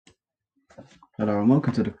Hello and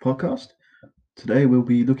welcome to the podcast. Today we'll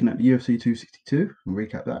be looking at the UFC 262 and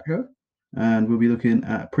recap that show, and we'll be looking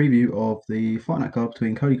at a preview of the fight night card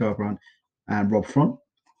between Cody Garbrandt and Rob Font.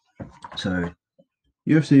 So,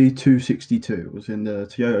 UFC 262 was in the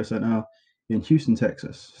Toyota Center in Houston,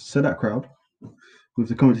 Texas. So that crowd, with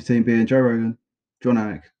the commentary team being Joe Rogan, John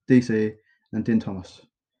Anik, DC, and Din Thomas.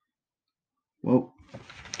 Well,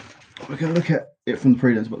 we're going to look at it from the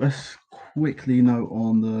prelims, but let's quickly note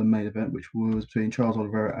on the main event, which was between Charles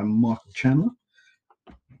Oliveira and Michael Chandler.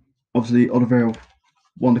 Obviously, Oliveira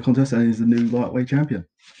won the contest and is the new lightweight champion.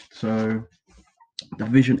 So the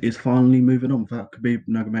division is finally moving on without Khabib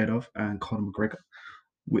Nurmagomedov and Conor McGregor,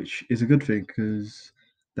 which is a good thing because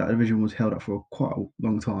that division was held up for quite a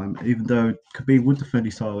long time. Even though Khabib would defend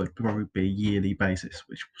his title, it would probably be a yearly basis,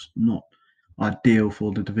 which was not ideal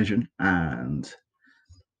for the division. And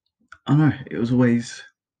I don't know, it was always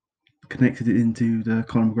connected into the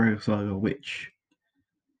Conor McGregor saga, which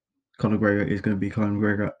Conor McGregor is going to be Conor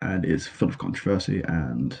McGregor and is full of controversy.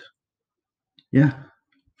 And yeah,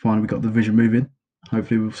 finally we got the division moving.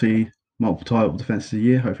 Hopefully we'll see multiple title defenses a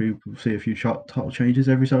year. Hopefully we'll see a few title changes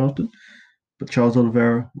every so often. But Charles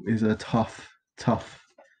Oliveira is a tough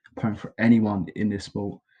opponent for anyone in this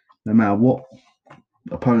sport. No matter what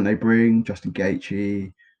opponent they bring, Justin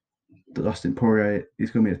Gaethje, Dustin Poirier,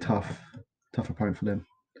 he's going to be a tough opponent for them.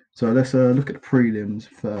 So let's look at the prelims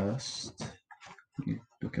first.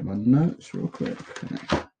 Look at my notes real quick.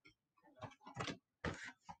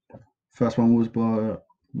 First one was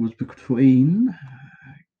between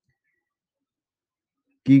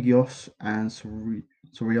Gigios and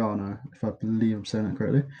Soriano, if I believe I'm saying that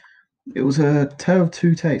correctly. It was a tale of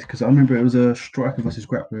two takes because I remember it was a striker versus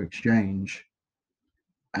grappler exchange,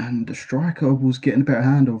 and the striker was getting a better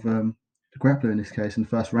hand of the grappler in this case in the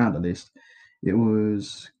first round at least. It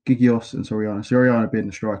was Gigios and Soriano. Soriano being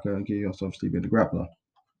the striker and Gigios obviously being the grappler.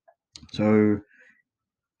 So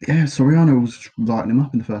yeah, Soriano was lighting him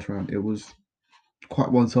up in the first round. It was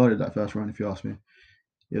quite one-sided that first round, if you ask me.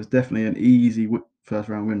 It was definitely an easy first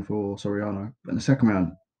round win for Soriano. But in the second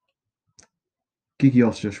round,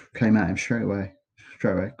 Gigios just came at him straight away.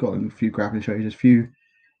 Got him a few grappling changes, a few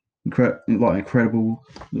incredible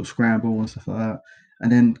little scramble and stuff like that.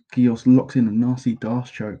 And then Gigios locks in a nasty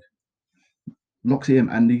Darce choke. Locks him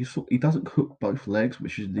and he doesn't hook both legs,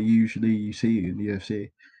 which is usually you see in the UFC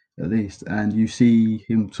at least. And you see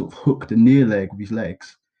him sort of hook the near leg with his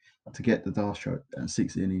legs to get the Darce choke and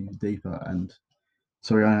sinks in even deeper. And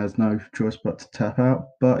Soriano has no choice but to tap out,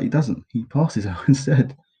 but he doesn't. He passes out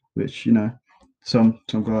instead, which, some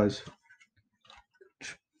guys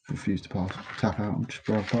refuse to tap out and just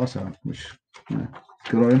rather pass out, which,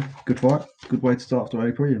 good on him. Good fight. Good way to start after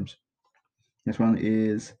A prelims. Next one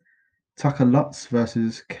is Tucker Lutz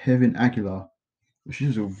versus Kevin Aguilar, which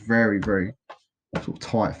is a very, very sort of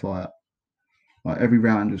tight fight. Like every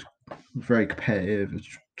round was very competitive. It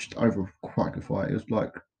was just over quite a good fight. It was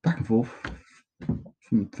like back and forth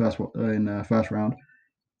from first round.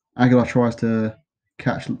 Aguilar tries to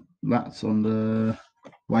catch Lutz on the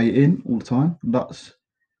way in all the time. Lutz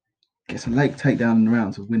gets a late takedown in the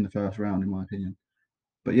round to win the first round, in my opinion.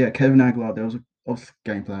 But yeah, Kevin Aguilar, there was a obvious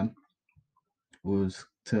game plan was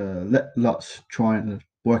to let Lutz try and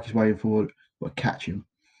work his way forward, but catch him.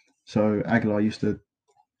 So Aguilar used to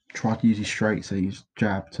try to use his straights and his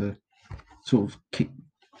jab to sort of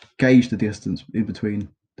gauge the distance in between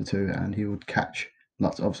the two, and he would catch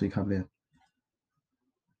Lutz obviously coming in.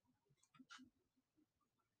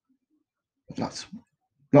 Lutz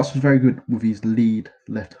was very good with his lead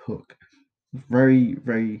left hook. Very,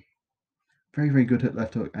 very, very, very good at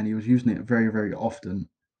left hook, and he was using it very, very often.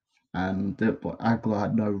 And Aguilar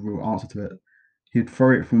had no real answer to it. He'd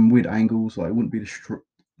throw it from weird angles, like it wouldn't be the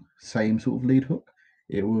same sort of lead hook.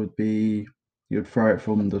 It would be he would throw it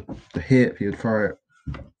from the hip. He would throw it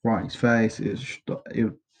right in his face.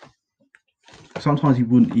 Sometimes he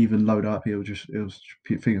wouldn't even load up. It was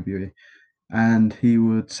finger beauty, and he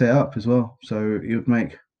would set up as well. So he would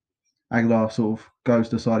make Aguilar sort of goes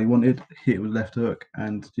to the side he wanted, hit it with left hook,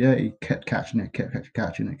 and yeah, he kept catching it.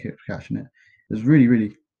 It was really,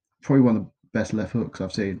 really probably one of the best left hooks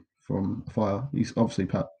I've seen from a fighter. He's obviously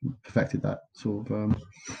perfected that sort of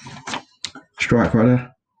strike right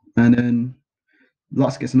there. And then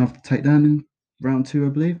Lutz gets enough to take down in round two, I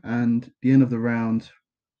believe, and the end of the round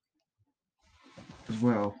as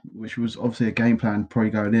well, which was obviously a game plan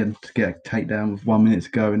probably going in to get a takedown with 1 minute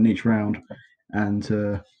to go in each round and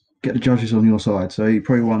get the judges on your side. So he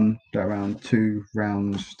probably won that round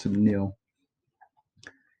 2-0.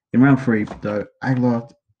 In round three, though, Aguilar,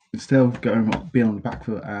 instead of being on the back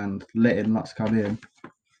foot and letting Lutz come in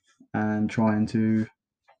and trying to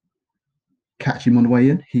catch him on the way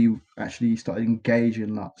in, he actually started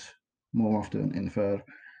engaging Lutz more often in the third.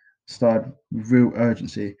 Started with real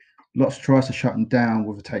urgency. Lutz tries to shut him down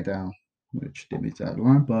with a takedown, which didn't meet that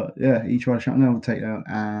line, but yeah, he tried to shut him down with a takedown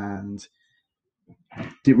and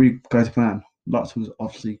didn't really go to plan. Lutz was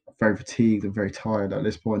obviously very fatigued and very tired at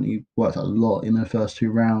this point. He worked a lot in the first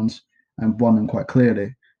 2 rounds and won them quite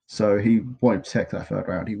clearly. So he wanted to protect that third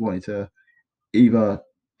round. He wanted to either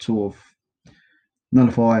sort of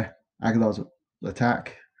nullify Aguilar's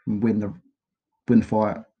attack and win the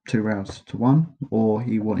fight 2 rounds to 1, or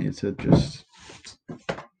he wanted to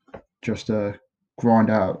just grind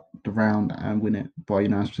out the round and win it by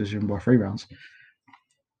unanimous decision by 3 rounds.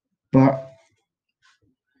 But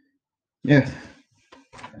yeah,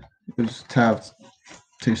 it was to have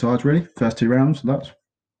two sides really. First 2 rounds,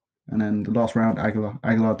 and then the last round,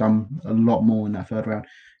 Aguilar done a lot more in that third round.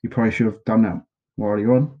 He probably should have done that more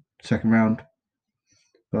earlier on, second round.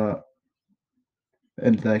 But at the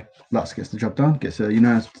end of the day, Lutz gets the job done, gets a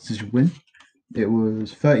unanimous decision win. It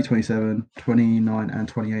was 30-27, 29 and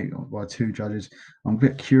 28 by 2 judges. I'm a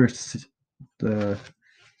bit curious to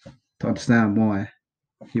understand why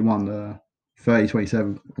he won the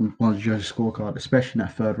 30-27 on one of the judges' scorecard, especially in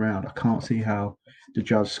that third round. I can't see how the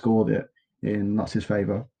judge scored it in Lutz's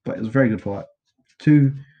favour, but it was a very good fight.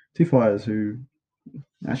 Two fighters who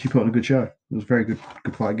actually put on a good show. It was a very good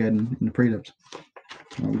fight again in the prelims.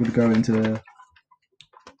 We're going to go into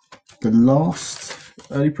the last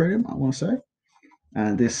early prelim, I want to say.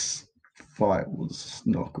 And this fight was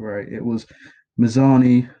not great. It was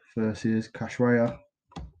Mazany versus Cachoeira.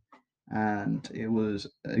 And it was,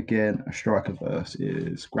 again, a striker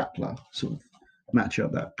versus grappler sort of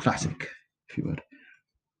matchup, that classic, if you would.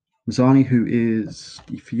 Mazany, who is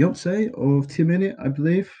the fiance of Tim Elliott, I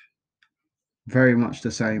believe. Very much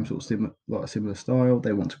the same sort of similar style.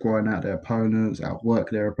 They want to grind out their opponents, outwork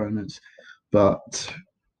their opponents. But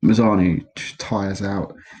Mazany tires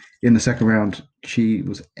out. In the second round, she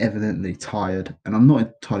was evidently tired, and I'm not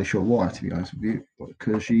entirely sure why, to be honest with you,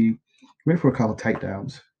 because she went for a couple of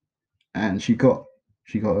takedowns, and she got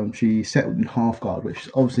them. She settled in half guard, which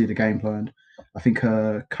is obviously the game plan. I think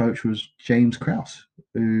her coach was James Krause,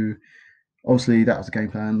 who obviously that was the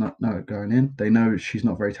game plan. No, going in, they know she's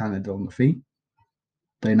not very talented on the feet.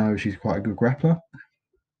 They know she's quite a good grappler,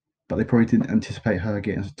 but they probably didn't anticipate her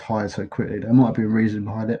getting tired so quickly. There might be a reason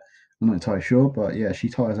behind it. I'm not entirely sure, but yeah, she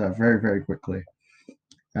tires out very, very quickly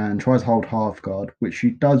and tries to hold half guard, which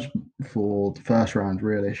she does for the first round.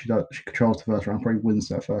 Really, she controls the first round, probably wins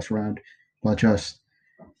that first round by just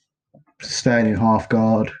staying in half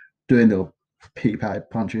guard, doing little pee-pad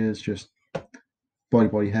punches, just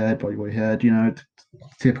body head. You know,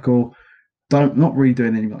 typical. Not really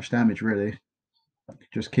doing any much damage really.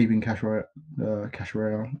 Just keeping Cachoeira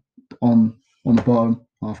on the bottom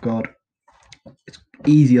half guard. It's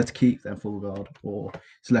easier to keep than full guard, or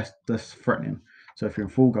it's less threatening. So if you're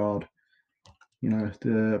in full guard, you know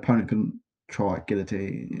the opponent can try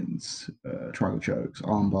guillotines, triangle chokes,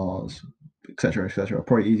 arm bars, etc., etc.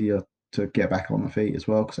 Probably easier to get back on the feet as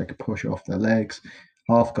well because they can push off their legs.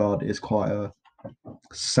 Half guard is quite a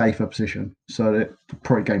safer position, so the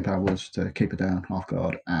probably game plan was to keep it down half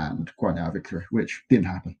guard and grind out a victory, which didn't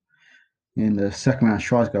happen. In the second round, she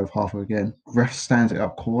tries to go with half again. Ref stands it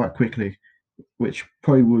up quite quickly, which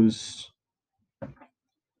probably was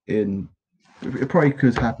in. It probably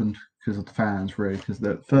could have happened because of the fans, really, because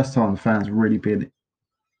the first time the fans really been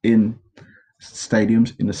in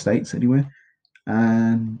stadiums in the States anyway.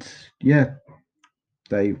 And yeah,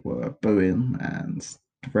 they were booing, and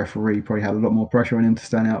the referee probably had a lot more pressure on him to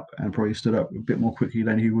stand up and probably stood up a bit more quickly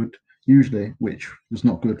than he would usually, which was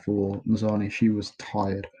not good for Mazany. She was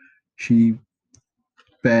tired. She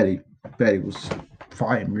barely was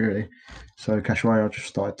fighting, really. So Cachoeira just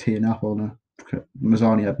started teeing up on her.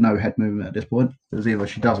 Mazany had no head movement at this point. It was either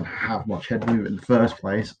she doesn't have much head movement in the first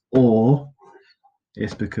place, or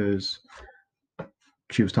it's because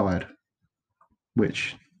she was tired,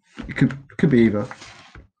 which it could be either,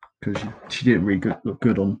 because she didn't really look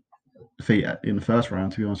good on the feet in the first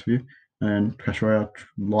round, to be honest with you. And Cachoeira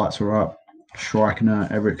lights her up, striking her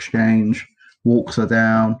every exchange, walks her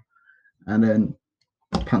down, and then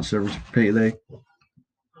punches her repeatedly,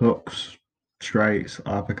 hooks, straights,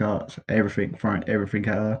 uppercuts, everything, throwing everything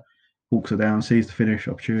at her, walks her down, sees the finish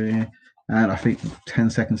opportunity, and I think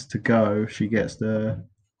 10 seconds to go, she gets the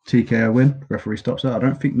TKO win. Referee stops her. I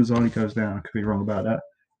don't think Mazany goes down. I could be wrong about that.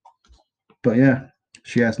 But yeah,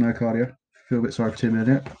 she has no cardio. I feel a bit sorry for Tim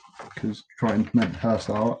Elliott because trying to implement her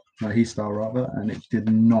style, his style rather, and it did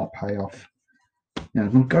not pay off. Yeah,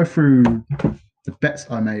 we'll go through the bets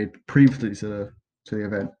I made previously to the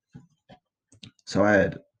event. So I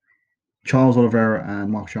had Charles Oliveira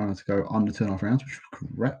and Mark China to go under 2.5 rounds, which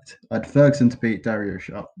was correct. I had Ferguson to beat Dario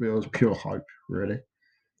Sharp. It was pure hope, really.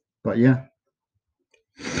 But yeah,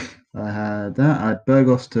 I had that. I had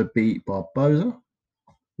Burgos to beat Barboza,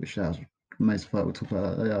 which that was amazing fight. We'll talk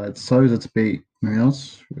about that. I had Souza to beat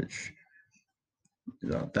Munoz, which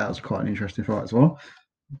that was quite an interesting fight as well.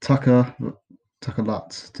 Tucker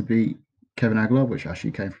Lutz to beat Kevin Aguilar, which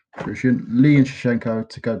actually came from fruition. Lee and Shevchenko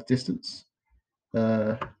to go the distance.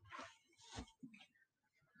 I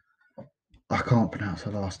can't pronounce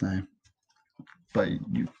her last name, but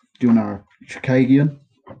do you know Chikagian?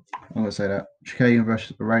 I'm going to say that. Chikagian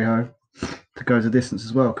versus Arejo to go the distance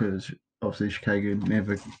as well, because obviously Chikagian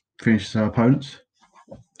never finishes her opponents.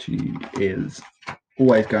 She is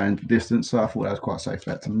always going the distance, so I thought that was quite a safe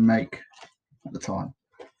bet to make at the time.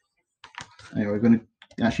 Anyway, we're going to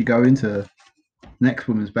actually go into next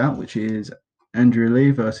women's bout, which is Andrea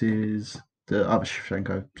Lee versus the other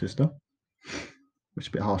Shevchenko sister, which is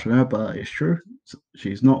a bit harsh on her, but it's true.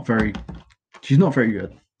 She's not very good. She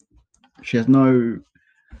has no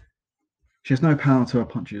power to her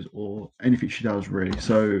punches or anything she does really.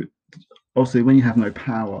 So obviously, when you have no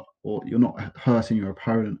power or you're not hurting your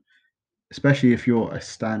opponent, especially if you're a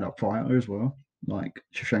stand-up fighter as well, like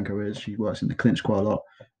Shevchenko is, she works in the clinch quite a lot.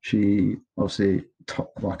 She obviously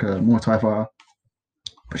like a Muay Thai fighter,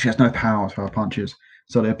 but she has no power to her punches.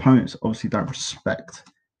 So the opponents obviously don't respect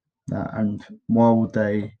that. And why would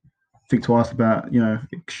they think twice about,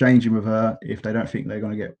 exchanging with her if they don't think they're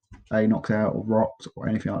going to get knocked out or rocked or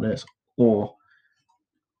anything like this? Or,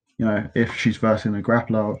 if she's versing a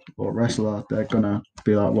grappler or a wrestler, they're going to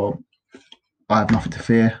be like, well, I have nothing to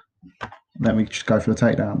fear. Let me just go for the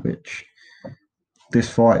takedown, which this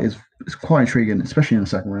fight is quite intriguing, especially in the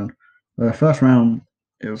second round. First round,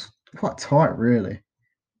 it was quite tight, really.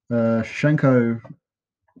 Shevchenko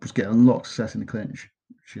was getting a lot of success in the clinch.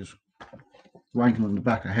 She was ranking on the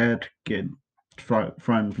back of her head,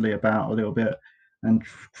 throwing Lee about a little bit and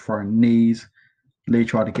throwing knees. Lee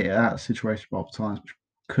tried to get it out of the situation multiple times, but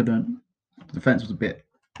couldn't. The defense was a bit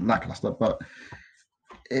lackluster, but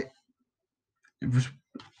it was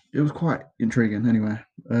quite intriguing anyway.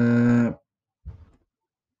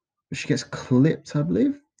 She gets clipped, I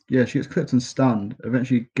believe. Yeah, she gets clipped and stunned.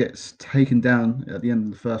 Eventually gets taken down at the end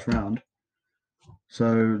of the first round.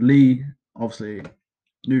 So Lee obviously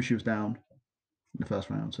knew she was down in the first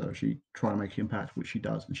round, so she tried to make an impact, which she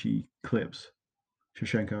does, and she clips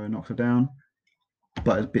Shevchenko and knocks her down.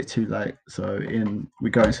 But it's a bit too late. So we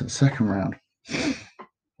go into the second round.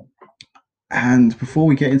 And before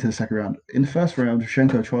we get into the second round, in the first round,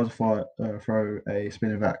 Shevchenko tries to throw a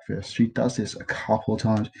spinning back fist. She does this a couple of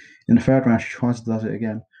times. In the third round, she tries to do it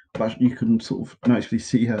again, but you can sort of noticeably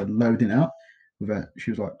see her loading out with that.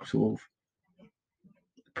 She was like sort of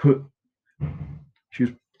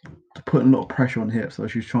putting a lot of pressure on the hips, so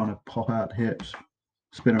she was trying to pop out the hips,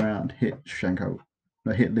 spin around, hit Shevchenko,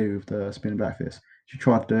 hit Lee with the spinning back fist. She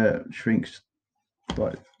tried to do it. She thinks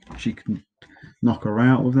like she can knock her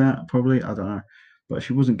out with that, probably. I don't know. But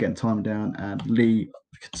she wasn't getting time down, and Lee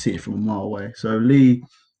could see it from a mile away. So Lee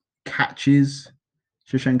catches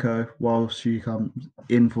Shevchenko while she comes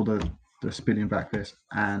in for the spinning back fist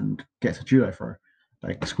and gets a judo throw.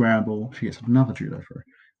 They scramble, she gets another judo throw.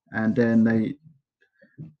 And then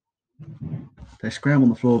they scramble on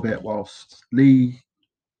the floor a bit whilst Lee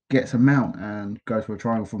gets a mount and goes for a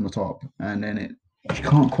triangle from the top. And then she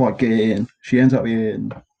can't quite get it in. She ends up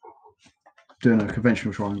doing a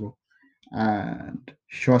conventional triangle. And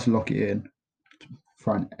she tries to lock it in,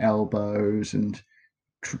 throwing elbows and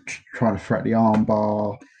trying to threat the arm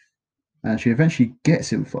bar. And she eventually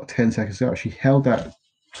gets it with like 10 seconds to go. She held that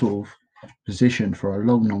sort of position for a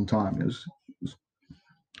long, long time. It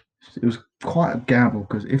was quite a gamble,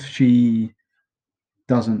 because if she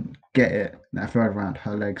doesn't get it in that third round,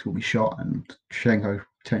 her legs will be shot, and Shevchenko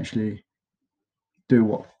potentially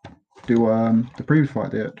do the previous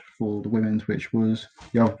fight did for the women's, which was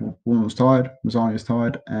the other woman was tired, Mazzani was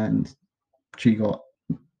tired, and she got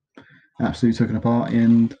absolutely taken apart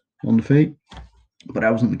on the feet. But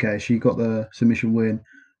that wasn't the case. She got the submission win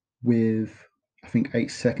with, I think,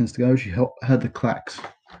 8 seconds to go. She heard the clacks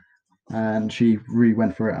and she really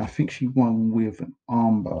went for it. I think she won with an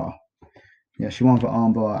armbar. Yeah, she won with an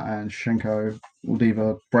armbar, and Shevchenko would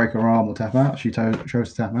either break her arm or tap out. She chose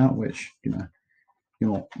to tap out, which,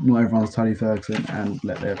 not everyone's Tony Ferguson, and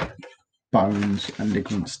let their bones and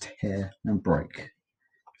ligaments tear and break.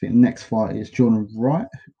 I think the next fight is Jordan Wright,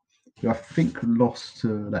 who I think lost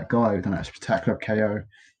to that guy who done that spectacular KO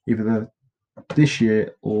either this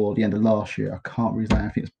year or the end of last year. I can't read that. I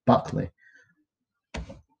think it's Buckley.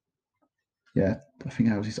 Yeah, I think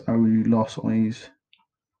that was his only loss on his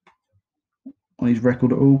on his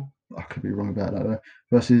record at all. I could be wrong about that though.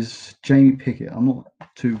 Versus Jamie Pickett. I'm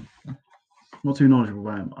too not too knowledgeable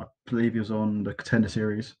about him. I believe he was on the Contender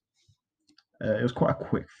Series. It was quite a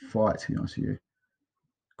quick fight, to be honest with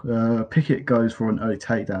you. Pickett goes for an early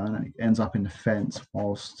takedown and it ends up in the fence,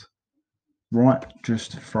 whilst Wright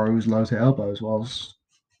just throws loads of elbows, whilst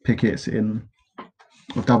Pickett's in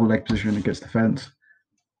a double leg position against the fence.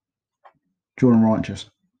 Jordan Wright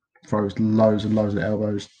just throws loads and loads of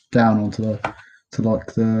elbows down onto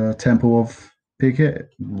the temple of Pickett,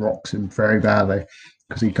 rocks him very badly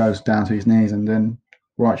because he goes down to his knees, and then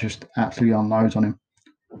Wright just absolutely unloads on him.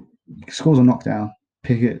 He scores a knockdown.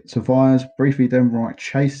 Pickett survives briefly, then Wright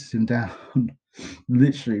chases him down,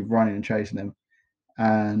 literally running and chasing him,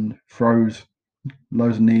 and throws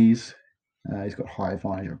loads of knees. He's got high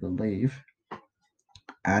advantage, I believe.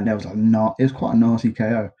 And there was it was quite a nasty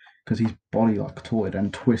KO because his body like contorted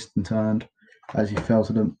and twisted and turned as he fell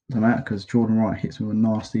to the mat, because Jordan Wright hits him with a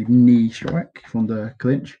nasty knee strike from the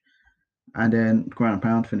clinch, and then ground and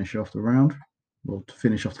pound finish off the round, well, to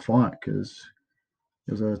finish off the fight, because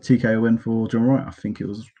it was a TKO win for John Wright. I think it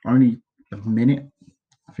was only a minute.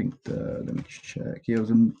 I think let me just check. Yeah, it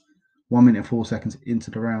was 1 minute and 4 seconds into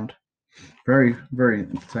the round. Very, very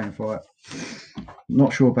entertaining fight.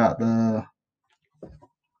 Not sure about the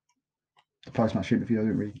post-match interview. I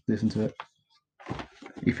didn't really listen to it.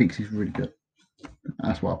 He thinks he's really good.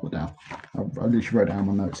 That's what I put down. I literally wrote down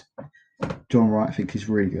my notes. John Wright thinks he's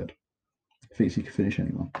really good. Thinks he can finish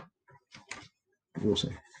anyone. We'll see.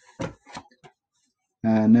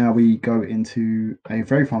 And now we go into a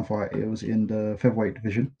very fun fight. It was in the featherweight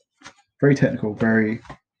division. Very technical,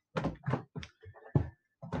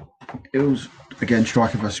 it was, again,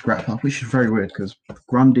 striker versus grappler, which is very weird because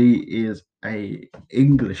Grundy is a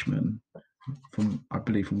Englishman I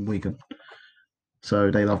believe from Wigan. So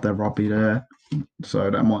they love their rugby there. So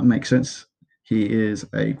that might make sense. He is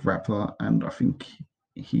a grappler, and I think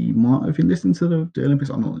he might have been listening to the Olympics.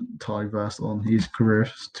 I'm not entirely versed on his career,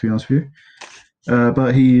 to be honest with you.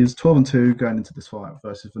 But he is 12-2 going into this fight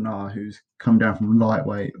versus Vannata, who's come down from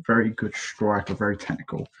lightweight, very good striker, very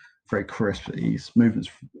technical, very crisp. His movements,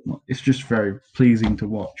 it's just very pleasing to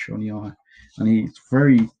watch on the eye, and he's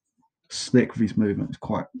very slick with his movements.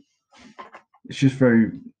 It's just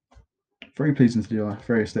very, very pleasing to the eye,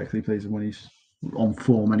 very aesthetically pleasing when he's on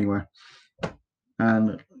form anyway.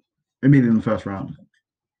 And immediately in the first round,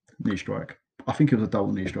 knee strike. I think it was a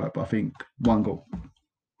double knee strike, but I think one got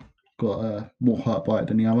more hurt by it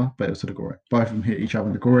than the other, but it was to the groin. Both of them hit each other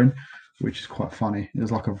in the groin, which is quite funny. It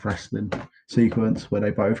was like a wrestling sequence where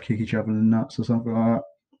they both kick each other in the nuts or something like that.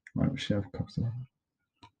 Right, we should have a cup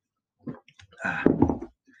of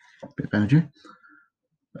bit of energy.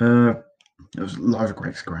 There was loads of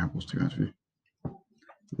great scrambles, to be honest with you.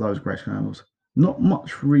 Loads of great scrambles. Not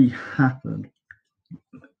much really happened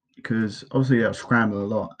because obviously they were scrambling a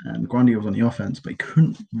lot, and Grundy was on the offense, but he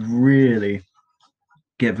couldn't really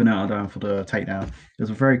get Vannata down for the takedown. It was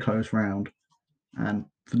a very close round, and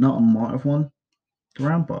Vannata might have won the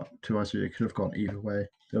round, but to us, it could have gone either way.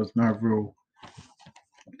 There was no real.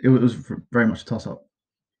 It was very much a toss-up,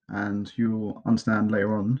 and you'll understand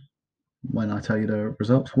later on when I tell you the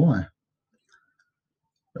results why.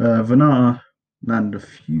 Vannata landed a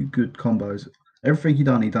few good combos. Everything he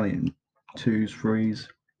done it in 2s, 3s.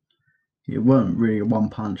 It weren't really a one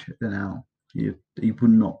punch then out. He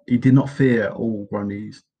did not fear all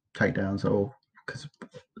Grundy's takedowns at all, because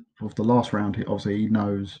of the last round, he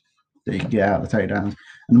knows that he can get out of the takedowns.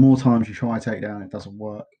 And the more times you try a takedown, it doesn't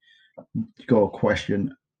work. You got to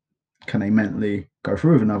question, can they mentally go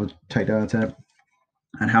through with another takedown attempt,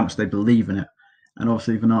 and how much they believe in it. And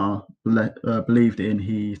obviously, Vannata believed in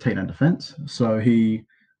his takedown defense, so he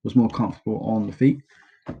was more comfortable on the feet.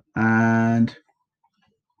 And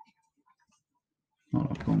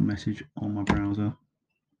I've got a message on my browser.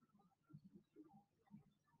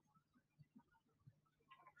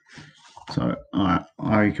 So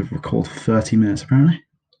I could record 30 minutes apparently.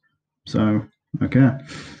 So okay,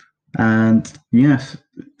 and yes,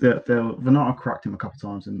 Vannata cracked him a couple of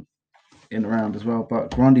times in the round as well,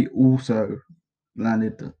 but Grundy also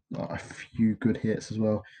landed a few good hits as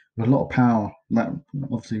well with a lot of power. That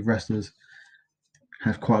obviously wrestlers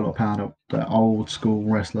have quite a lot of power. That old school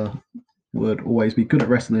wrestler would always be good at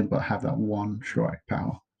wrestling, but have that one strike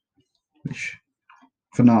power, which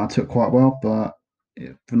Vannata took quite well. But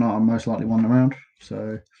Vannata most likely won the round,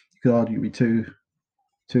 so you could argue it would be 2-0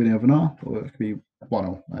 Vannata, or it could be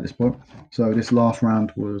 1-0 at this point. So this last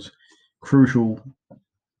round was crucial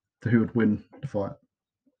to who would win the fight.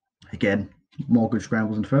 Again, more good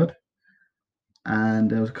scrambles in third, and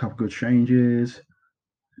there was a couple of good changes.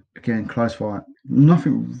 Again, close fight.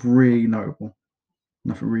 Nothing really notable.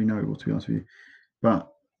 Nothing really notable, to be honest with you. But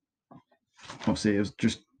obviously, it was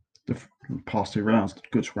just the past 2 rounds.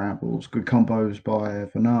 Good scrambles, good combos by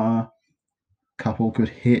Vannata, couple good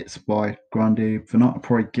hits by Grundy. Vannata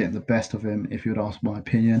probably getting the best of him, if you'd ask my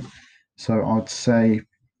opinion. So I'd say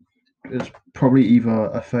it's probably either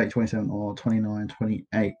a 30-27 or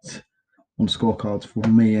 29-28 on scorecards for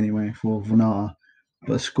me, anyway, for Vannata.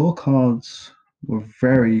 But the scorecards were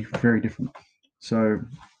very, very different. So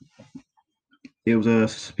it was a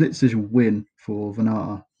split decision win for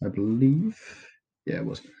Vannata, I believe. Yeah, it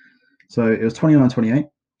was. So it was 29-28,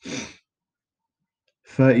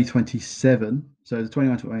 30-27. So the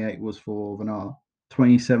 29-28 was for Vannata,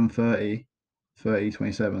 27-30,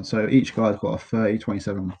 30-27. So each guy's got a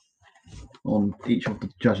 30-27 on each of the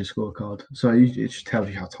judges' scorecard. So it just tells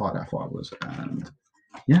you how tight that fight was. And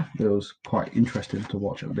yeah, it was quite interesting to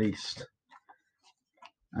watch, at least.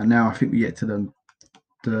 And now I think we get to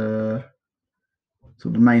the sort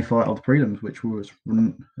of the main fight of the prelims, which was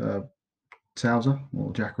Souza,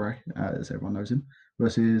 or Jacare, as everyone knows him,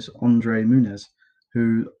 versus Andre Muniz,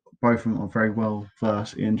 who both of them are very well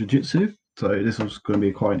versed in jiu-jitsu. So this was going to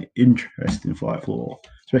be quite an interesting fight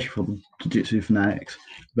especially for the jiu-jitsu fanatics.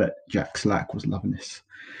 But Jack Slack was loving this.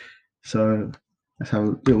 So let's have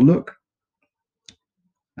a little look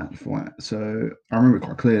at the fight. So I remember it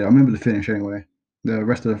quite clearly. I remember the finish anyway. The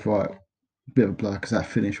rest of the fight, a bit of a blur, because that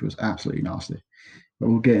finish was absolutely nasty. But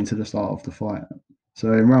we'll get into the start of the fight.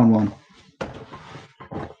 So in round one, at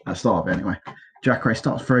the start of it anyway, Jacare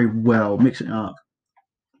starts very well, mixing it up,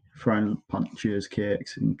 throwing punches,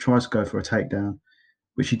 kicks, and tries to go for a takedown,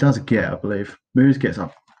 which he does get, I believe. Moves gets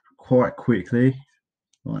up quite quickly,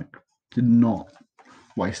 did not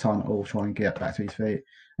waste time at all trying to get back to his feet,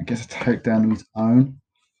 and gets a takedown of his own.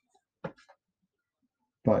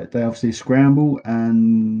 But they obviously scramble,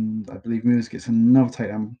 and I believe Moves gets another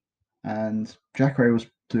takedown, and Jacare was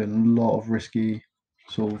doing a lot of risky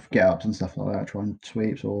sort of get ups and stuff like that, trying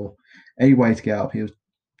sweeps or any way to get up. He was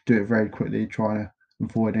doing it very quickly, trying to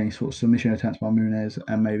avoid any sort of submission attempts by Muniz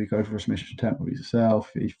and maybe go for a submission attempt with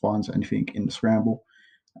himself if he finds anything in the scramble.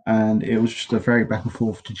 And it was just a very back and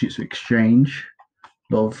forth jiu-jitsu exchange,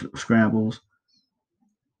 a lot of scrambles.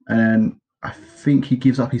 And then I think he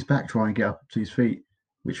gives up his back trying to get up to his feet,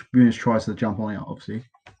 which Muniz tries to jump on it, obviously.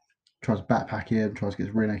 Tries to backpack him, tries to get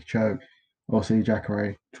his rear naked choke. Obviously,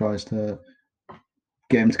 Jacare tries to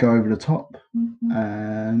get him to go over the top.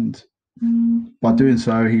 And by doing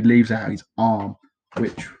so, he leaves out his arm,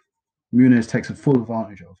 which Muniz takes a full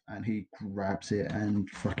advantage of, and he grabs it and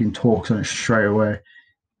fucking talks on it straight away,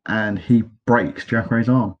 and he breaks Jacare's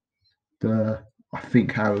arm. I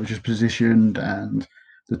think how it was just positioned and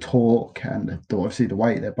the torque and obviously the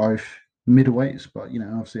weight, they're both middleweights, but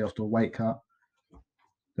obviously after a weight cut,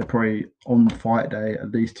 they're probably on fight day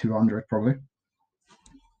at least 200 probably,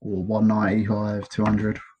 or 195,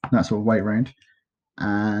 200, that sort of weight range.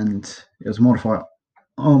 And it was a modified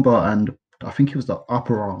armbar, and I think it was the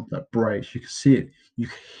upper arm that breaks. You could see it, you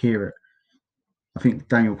could hear it. I think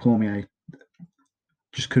Daniel Cormier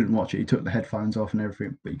just couldn't watch it. He took the headphones off and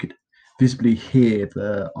everything, but you could visibly hear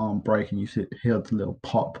the arm break, and you hear the little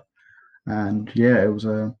pop. And yeah, it was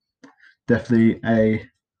definitely a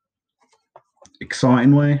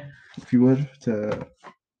exciting way, if you would, to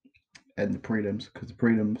end the prelims, because the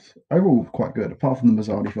prelims overall were quite good, apart from the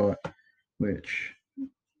Mazzardi fight, which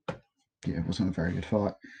wasn't a very good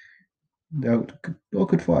fight. They were all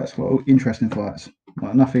good fights, all interesting fights.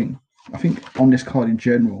 Nothing. I think on this card in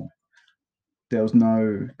general, there was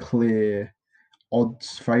no clear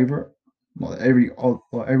odds favourite. Every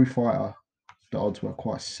fighter, the odds were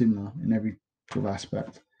quite similar in every sort of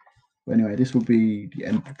aspect. But anyway, this will be the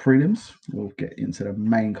end of the prelims. We'll get into the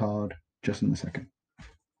main card just in a second.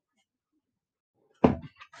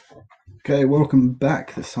 Okay, welcome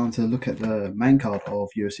back. It's time to look at the main card of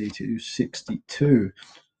UFC 262.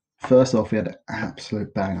 First off, we had an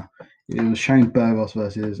absolute banger. It was Shane Burgos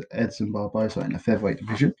versus Edson Barbosa in the featherweight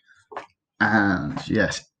division. And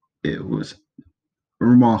yes, it was a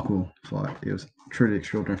remarkable fight. It was truly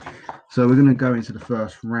extraordinary. So we're going to go into the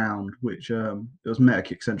first round, which it was meta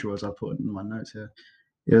kick central, as I put in my notes here.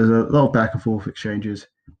 It was a lot of back and forth exchanges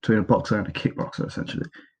between a boxer and a kickboxer, essentially.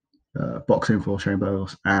 Boxing for Shane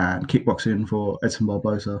Burgos and kickboxing for Edson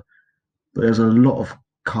Barbosa. But there's a lot of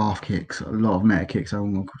calf kicks, a lot of meta kicks,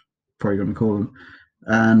 I'm probably going to call them.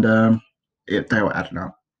 And they were adding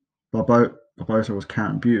up. Barbosa was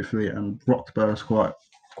counting beautifully and rocked Burgos quite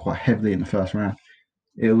heavily in the first round.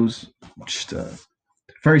 It was just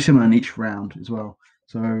very similar in each round as well.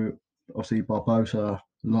 So obviously Barbosa, a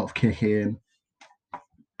lot of kicking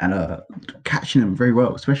and catching him very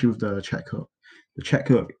well, especially with the check hook. The check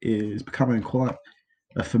hook is becoming quite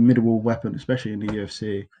a formidable weapon, especially in the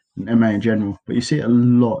UFC and MMA in general. But you see it a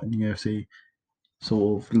lot in the UFC,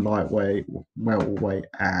 sort of lightweight, welterweight,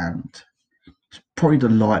 and probably the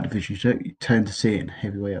light divisions. You tend to see it in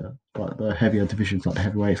heavyweight, like the heavier divisions, like the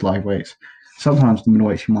heavyweights, lightweights. Sometimes the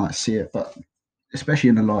middleweights you might see it, but especially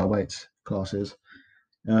in the lightweights classes.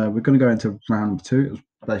 We're going to go into round number two. It was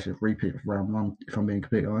basically a repeat of round one, if I'm being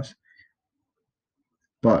completely honest.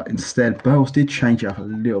 But instead, Burgos did change it up a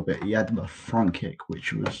little bit. He had the front kick,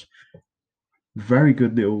 which was very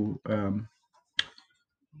good little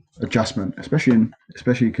adjustment, especially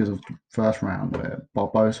because of the first round where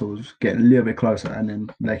Barbosa was getting a little bit closer and then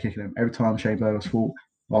leg kicking him. Every time Shane Burgos fought,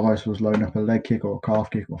 Barbosa was loading up a leg kick or a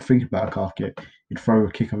calf kick or thinking about a calf kick. He'd throw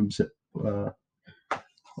a kick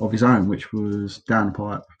of his own, which was down the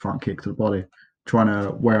pipe, front kick to the body, trying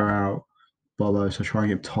to wear out Barbosa, trying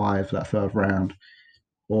to get tired for that third round,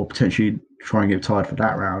 or potentially try and get tired for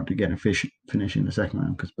that round to get a finish in the second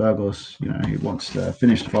round. Because Burgos, he wants to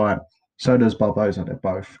finish the fight. So does Barbosa. They're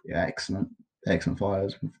both excellent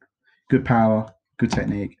fighters with good power, good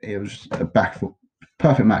technique. It was a back foot,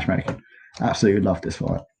 perfect matchmaking. Absolutely loved this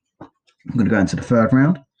fight. I'm going to go into the third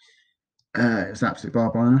round. It's an absolute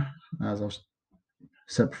barbarina, as I've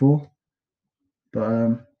said before.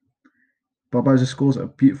 But Barbosa scores a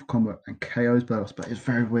beautiful combo and KOs Burgos, but it's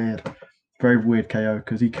very weird KO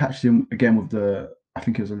because he catches him again with I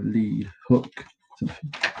think it was a lead hook.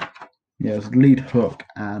 Yeah, it was a lead hook,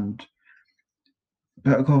 and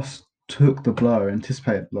Burgos took the blow,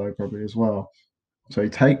 anticipated the blow probably as well. So he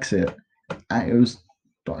takes it, and it was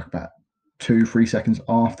like about 2-3 seconds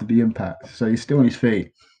after the impact. So he's still on his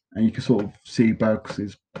feet, and you can sort of see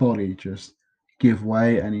Burgos' body just give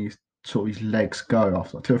way, and his legs go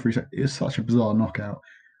after like 2 or 3 seconds. It's such a bizarre knockout,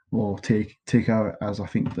 or TKO, as I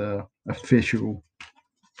think the official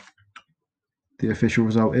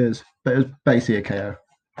result is. But it was basically a KO.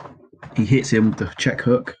 He hits him with the check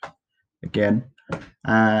hook again,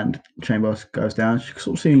 and Chambers goes down. You can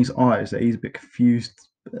sort of see in his eyes that he's a bit confused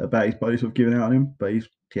about his body sort of giving out on him. But it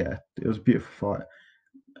was a beautiful fight.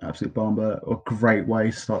 Absolute bomber. A great way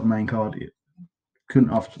to start the main card. It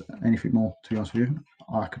couldn't ask anything more, to be honest with you.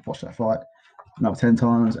 I could watch that fight another 10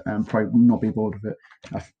 times and probably not be bored of it.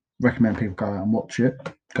 I recommend people go out and watch it.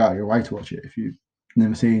 Go out your way to watch it if you've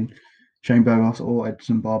never seen Shane Burgos or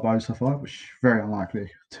Edson Barbosa fight, which is very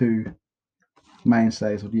unlikely. Two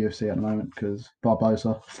mainstays of the UFC at the moment, because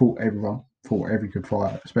Barbosa fought every good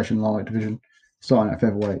fight, especially in the lightweight division. Starting at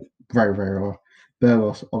featherweight, very, very rare.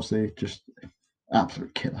 Burgos, obviously, just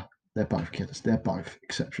absolute killer. They're both killers. They're both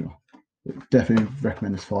exceptional. Definitely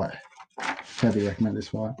recommend this fight. Heavily recommend this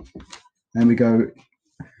fight. And we go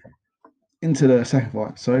into the second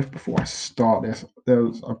fight. So before I start this, there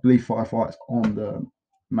was, I believe, 5 fights on the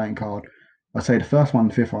main card. I'd say the first one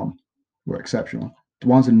and the fifth one were exceptional.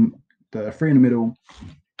 The 3 in the middle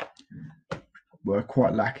were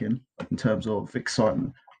quite lacking in terms of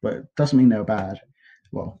excitement, but it doesn't mean they were bad.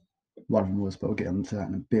 Well, one of them was, but we'll get into that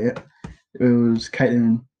in a bit. It was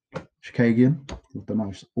Katlyn Chookagian, the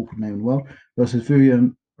most awkward name in the world, versus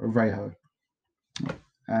Viviane Araújo.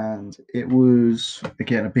 And it was,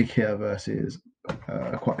 again, a big hitter versus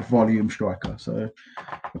quite a volume striker. So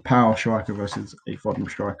a power striker versus a volume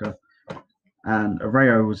striker. And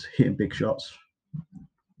Araújo was hitting big shots.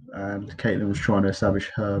 And Katlyn was trying to establish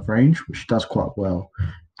her range, which she does quite well,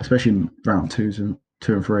 especially in round 2 and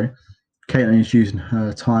 3. Katlyn is using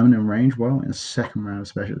her timing and range well in the second round,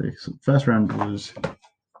 especially. So the first round was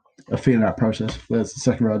a feeling out process, whereas the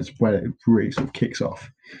second round is where it really sort of kicks off.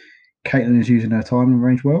 Katlyn is using her timing and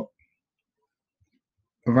range well.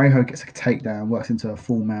 Araújo gets a takedown, works into a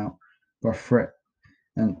full mount by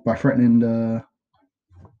threatening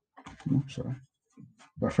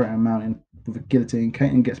mounting with a guillotine.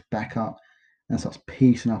 Katlyn gets back up and starts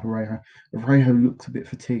piecing up Araújo. Araújo looks a bit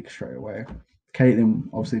fatigued straight away. Katlyn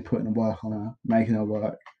obviously putting the work on her, making her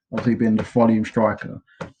work, obviously being the volume striker.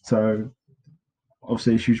 So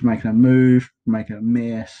obviously she was making a move, making a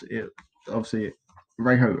miss.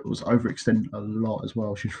 Araújo was overextending a lot as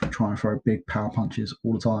well. She was trying to throw big power punches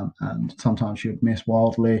all the time, and sometimes she would miss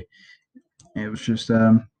wildly. It was just,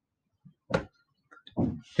 it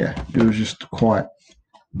was just quite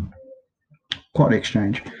the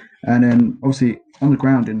exchange. And then obviously on the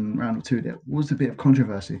ground in round 2, there was a bit of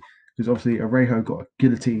controversy because obviously Araújo got a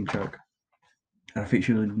guillotine choke. And I think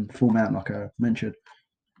she was in full mount, like I mentioned.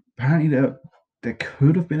 Apparently there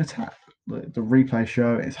could have been a tap. The replay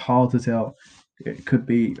show, it's hard to tell. It could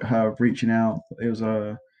be her reaching out.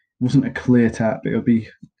 It wasn't a clear tap. It would be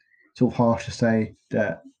sort of harsh to say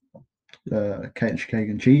that Katlyn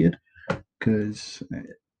Chookagian cheated, because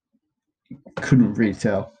couldn't really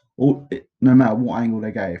tell no matter what angle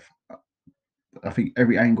they gave, I think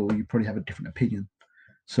every angle you probably have a different opinion.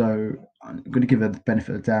 So I'm going to give her the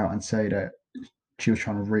benefit of the doubt and say that she was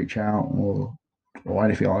trying to reach out or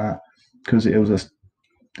anything like that, because it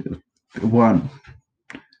weren't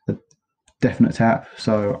a definite tap.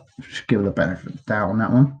 So just give her the benefit of the doubt on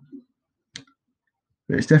that one.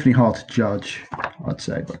 But it's definitely hard to judge, I'd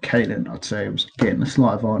say. But Caitlin, I'd say, was getting a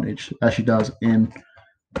slight advantage, as she does in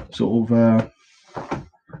sort of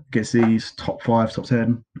against these top 5, top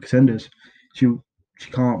 10 contenders. She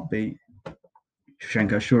can't beat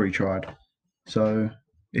Shevchenko. Sure, he tried. So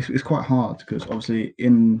it's quite hard because obviously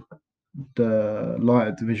in the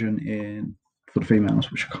lighter division for the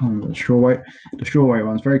females, which I can't remember the strawweight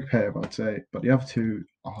one's very competitive, I'd say, but the other two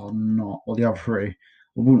are not, or the other three.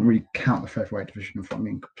 I wouldn't really count the featherweight division, if I'm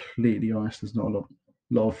being completely honest. There's not a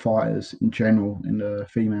lot of fighters in general in the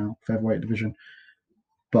female featherweight division.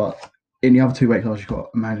 But in the other two weight classes, you've got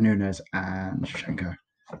Amanda Nunes and Shevchenko.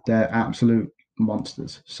 They're absolute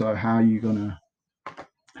monsters. So how are you going to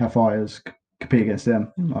have fighters compete against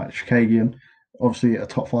them? Like Chookagian, obviously a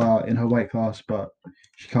top fighter in her weight class, but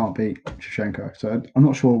she can't beat Shevchenko. So I'm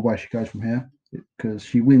not sure where she goes from here, because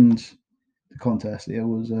she wins the contest. It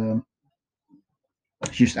was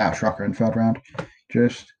she just outstruck her in the third round.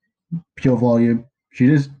 Just pure volume. She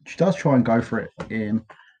does try and go for it in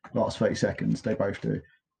the last 30 seconds. They both do.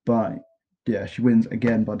 But yeah, she wins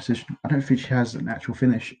again by decision. I don't think she has an actual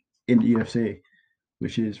finish in the UFC,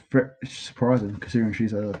 which is very surprising considering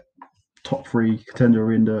she's a top 3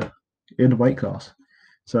 contender in the weight class.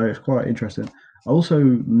 So it's quite interesting. I also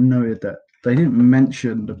noted that they didn't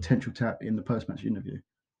mention the potential tap in the post-match interview.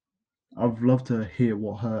 I'd love to hear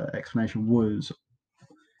what her explanation was,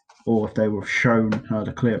 or if they were shown her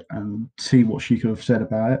the clip and see what she could have said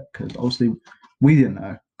about it. Because obviously we didn't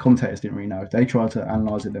know. Commentators didn't really know. They tried to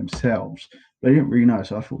analyse it themselves. They didn't really know.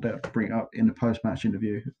 So I thought they'd bring it up in the post-match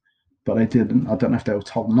interview, but they didn't. I don't know if they were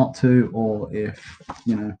told not to, or if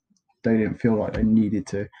they didn't feel like they needed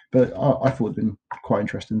to. But I thought it'd been quite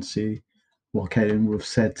interesting to see what Caitlin would have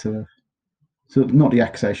said to not the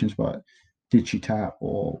accusations, but did she tap,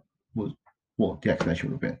 or was what the accusation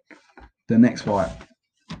would have been. The next fight,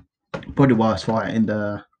 probably the worst fight in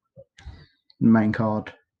the main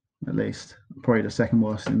card, at least. Probably the second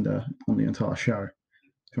worst on the entire show.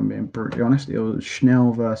 If I'm being brutally honest, it was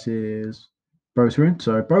Schnell versus Boserin.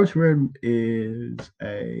 So Boserin is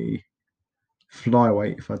a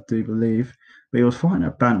flyweight, if I do believe, but he was fighting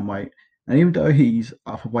at bantamweight, and even though he's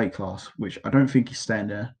up a weight class, which I don't think he's staying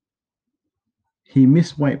there, he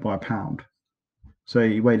missed weight by a pound. So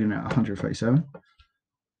he weighed in at 137,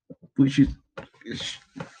 which is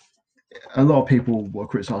a lot of people were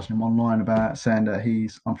criticising him online about, saying that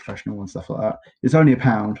he's unprofessional and stuff like that. It's only a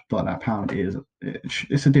pound, but that pound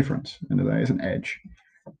it's a difference in the day. It's an edge,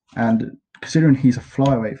 and considering he's a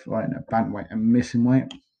flyweight fighting at bantamweight and missing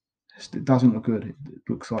weight, it doesn't look good. It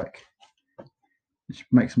looks like it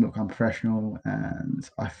makes him look unprofessional, and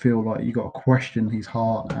I feel like you got to question his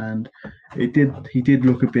heart. And he did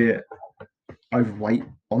look a bit overweight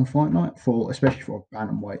on fight night, especially for a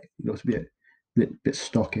bantamweight. He looks a bit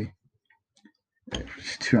stocky.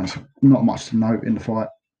 To be honest, not much to note in the fight.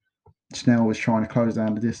 Snell was trying to close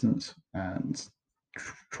down the distance and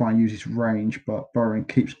try and use his range, but Bowen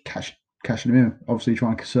keeps catching him in. Obviously,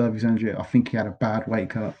 trying to conserve his energy. I think he had a bad weight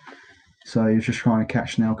cut, so he was just trying to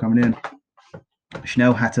catch Snell coming in.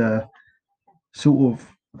 Schnell had to sort of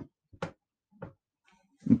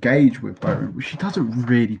engage with Bowen, which he doesn't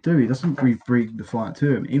really do. He doesn't really bring the fight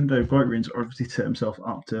to him, even though Bowerin's obviously set himself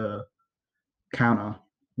up to counter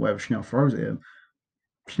whatever Schnell throws at him.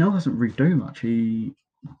 Schnell doesn't really do much. He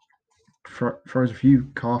throws a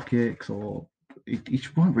few calf kicks, or he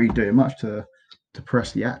won't really do much to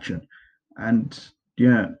press the action. And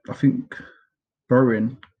yeah, I think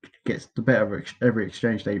Bowen gets the better of every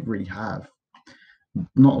exchange they really have.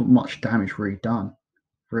 Not much damage really done,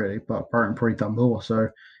 really, but Bowen probably done more. So,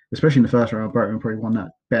 especially in the first round, Bowen probably won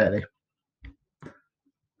that barely.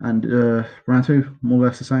 And round 2, more or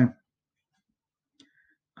less the same.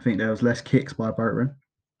 I think there was less kicks by Bowen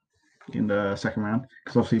in the second round,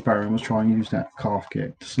 because obviously Bowen was trying to use that calf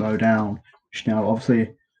kick to slow down Schnell.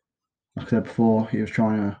 Obviously, like I said before, he was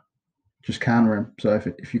trying to just counter him. So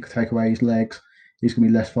if you could take away his legs, he's going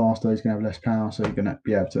to be less faster, he's going to have less power, so you're going to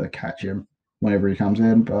be able to catch him whenever he comes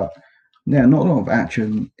in. But yeah, not a lot of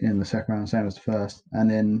action in the second round, same as the first. And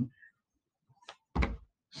then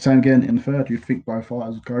same again in the third. You'd think both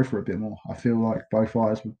fighters would go for a bit more. I feel like both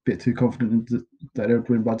fighters were a bit too confident that they would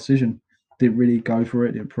win by decision. Didn't really go for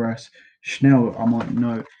it, didn't press. Schnell, I might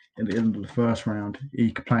note, at the end of the first round,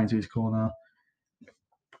 he complained to his corner.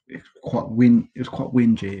 It was quite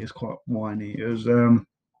whingy. It was quite whiny. It was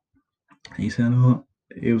he said,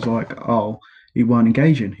 it was like, oh, he weren't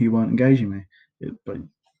engaging. He weren't engaging me. But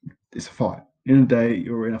it's a fight. In the day,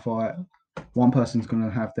 you're in a fight. One person's going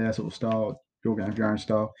to have their sort of style. You're going to have your own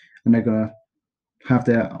style, and they're going to have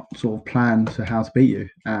their sort of plan to how to beat you.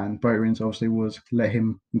 And Bowrins obviously was let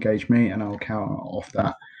him engage me, and I'll counter off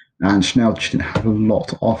that. And Schnell just didn't have a lot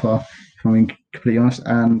to offer, if I'm being completely honest.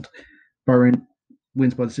 And Bowrin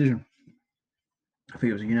wins by decision. I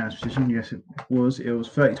think it was a unanimous decision. Yes, it was. It was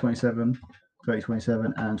 30-27,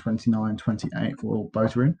 30-27, and 29-28 for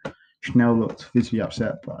Bowrin. Schnell looked visibly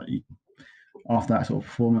upset, but after that sort of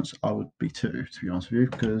performance, I would be too, to be honest with you,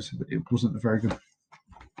 because it wasn't a very good.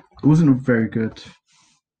 It wasn't a very good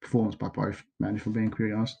performance by both men, if I'm being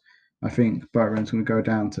completely honest. I think Bowrin's going to go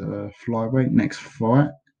down to flyweight next fight,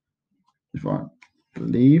 if I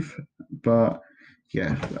believe. But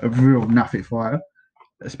yeah, a real naffy fighter,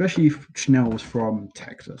 especially if Schnell was from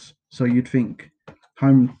Texas. So you'd think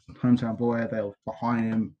hometown boy, they were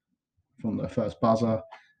behind him from the first buzzer.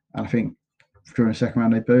 And I think during the second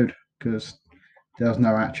round they booed because there was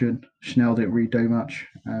no action. Schnell didn't really do much.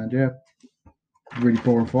 And yeah, really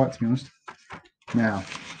boring fight, to be honest. Now,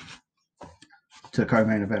 to the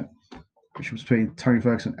co-main event, which was between Tony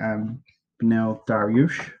Ferguson and Beneil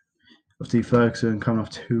Dariush. Obviously, Ferguson coming off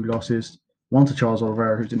 2 losses, one to Charles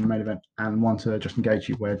Oliveira, who's in the main event, and one to Justin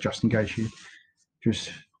Gaethje, where Justin Gaethje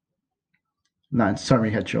just landed so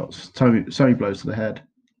many headshots, so many blows to the head,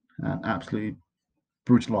 and absolutely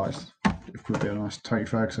brutalised, if we're being honest, Tony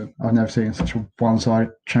Ferguson. I've never seen such a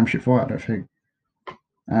one-sided championship fight, I don't think.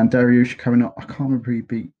 And Dariush coming up, I can't remember who he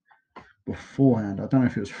beat beforehand. I don't know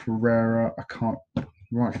if it was Ferreira. I can't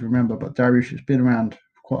rightly remember, but Dariush has been around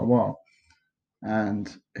for quite a while,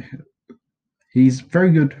 and he's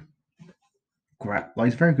very good.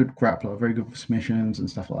 He's very good grappler, very good for submissions and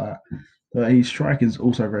stuff like that. But his striking is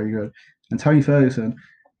also very good. And Tony Ferguson,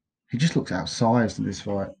 he just looks outsized in this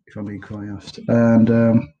fight, if I'm being quite honest.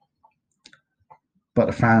 And but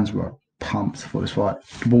the fans were pumped for this fight.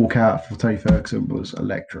 The walkout for Tony Ferguson was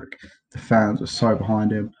electric. The fans were so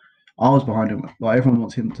behind him. I was behind him. Like, everyone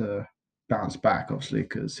wants him to bounce back, obviously,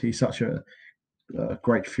 because he's such a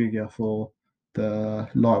great figure for the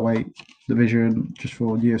lightweight division, just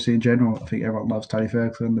for UFC in general. I think everyone loves Tony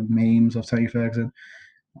Ferguson. The memes of Tony Ferguson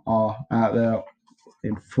are out there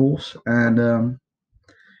in force. And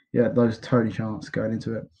yeah, those Tony chants going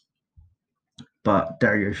into it. But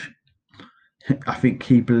Dariush, I think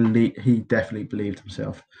he definitely believed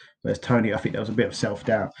himself. Whereas Tony, I think there was a bit of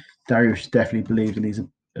self-doubt. Dariush definitely believed in his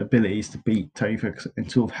abilities to beat Tony Ferguson and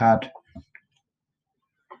sort of had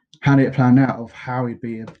it planned out of how he'd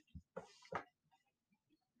beat him.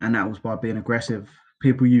 And that was by being aggressive.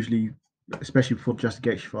 People usually, especially before the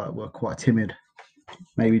Justin Gaethje fight, were quite timid.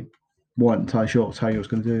 Maybe weren't entirely sure what Tony was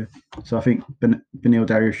going to do. So I think Beneil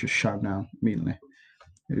Dariush just shut him down immediately.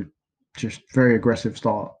 Just very aggressive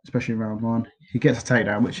start, especially in round 1. He gets a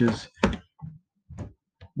takedown, which is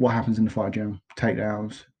what happens in the fight gym.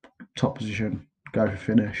 Takedowns, top position, go for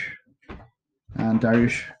finish. And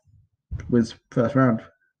Dariush wins first round,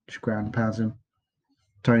 just ground and pounds him.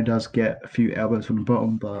 Tony does get a few elbows from the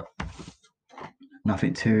bottom, but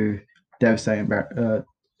nothing too devastating.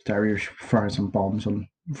 Dariush throwing some bombs from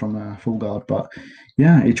full guard, but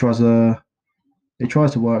yeah, he tries to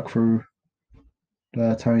work through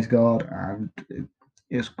Tony's guard, and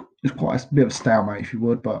it's quite a bit of a stalemate, if you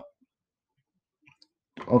would. But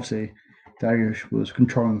obviously, Dariush was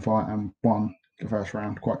controlling the fight and won the first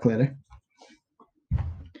round quite clearly.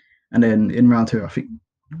 And then in round 2, I think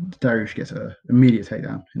Dariush gets an immediate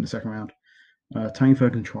takedown in the second round. Tony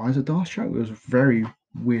Ferguson tries a D'Arce choke. It was a very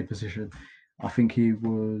weird position. I think he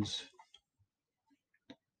was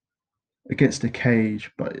against the cage,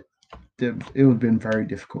 but it would have been very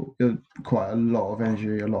difficult. It was quite a lot of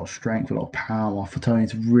energy, a lot of strength, a lot of power for Tony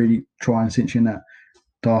to really try and cinch in that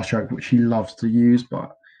D'Arce choke, which he loves to use.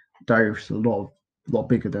 But Dariush is a lot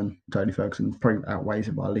bigger than Tony Ferguson. Probably outweighs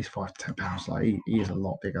it by at least 5 to 10 pounds. Like, he is a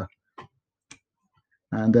lot bigger.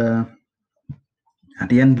 And at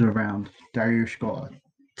the end of the round, Dariush got a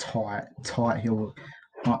tight heel.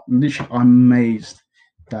 I'm amazed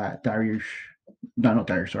that Tony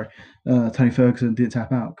Ferguson didn't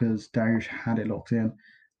tap out, because Dariush had it locked in.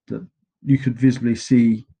 That you could visibly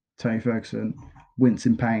see Tony Ferguson wince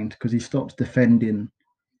in pain because he stopped defending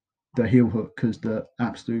the heel hook because the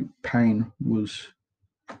absolute pain was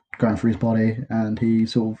going through his body, and he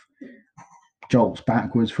sort of jolts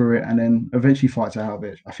backwards through it and then eventually fights out of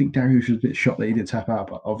it. I think Dariush was a bit shocked that he didn't tap out,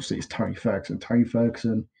 but obviously it's Tony Ferguson. Tony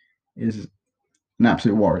Ferguson is an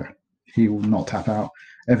absolute warrior. he will not tap out.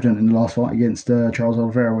 Evident in the last fight against Charles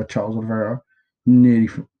Oliveira, where Charles Oliveira nearly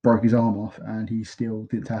broke his arm off, and he still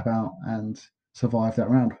didn't tap out and survived that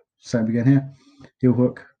round. Same again here. Heel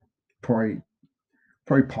hook, probably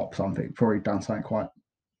popped something, probably done something quite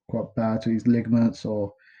bad to his ligaments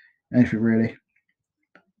or anything really.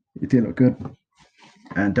 It did look good.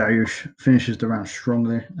 And Dariush finishes the round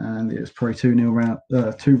strongly, and it's probably 2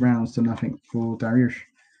 rounds to nothing for Dariush.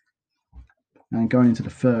 And going into the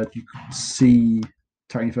third, you could see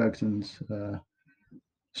Tony Ferguson's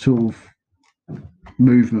sort of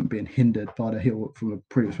movement being hindered by the heel hook from the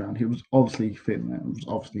previous round. He was obviously feeling it, was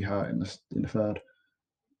obviously hurt in the third.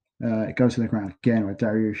 It goes to the ground again, where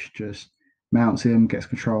Dariush just mounts him, gets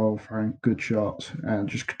control, throwing good shots, and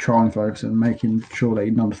just controlling Ferguson, making sure that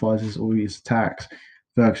he nullifies all his attacks.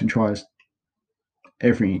 Ferguson tries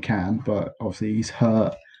everything he can, but obviously he's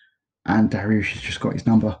hurt, and Dariush has just got his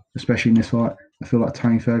number, especially in this fight. I feel like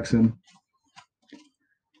Tony Ferguson,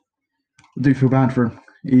 I do feel bad for him.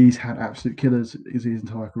 He's had absolute killers his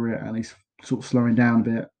entire career, and he's sort of slowing down a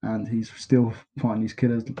bit, and he's still fighting these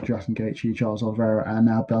killers, Justin Gaethje, Charles Oliveira, and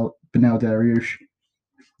now Beneil Dariush.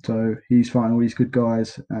 So he's fighting all these good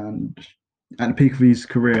guys, and at the peak of his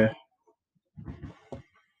career,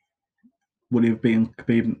 would he have been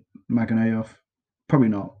Khabib Nurmagomedov? Probably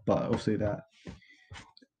not, but obviously that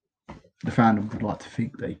the fandom would like to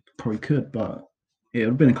think they probably could, but it would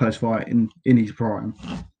have been a close fight in his prime.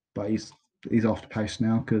 But he's off the pace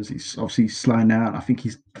now because he's obviously slowing down. I think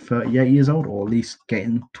he's 38 years old, or at least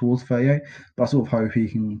getting towards 38. But I sort of hope he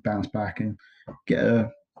can bounce back and get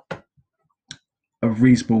a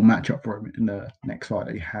reasonable matchup for him in the next fight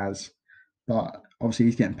that he has. But obviously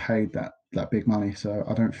he's getting paid that big money, so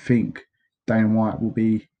I don't think Dana White will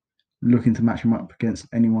be looking to match him up against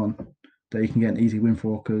anyone that he can get an easy win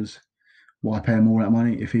for, because why pay him all that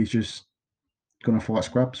money if he's just going to fight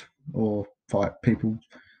scrubs or fight people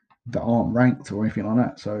that aren't ranked or anything like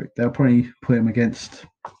that. So they'll probably put him against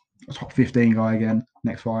a top 15 guy again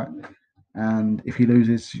next fight, and if he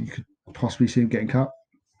loses, you could possibly see him getting cut,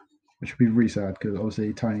 which would be really sad because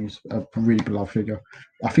obviously Tony's a really beloved figure.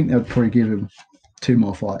 I think they'll probably give him 2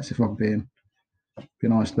 more fights if I'm being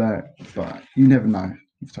honest there, but you never know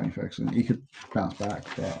with Tony Ferguson. He could bounce back,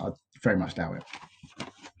 but I very much doubt it.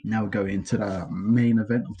 Now we go into the main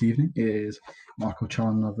event of the evening. It is Michael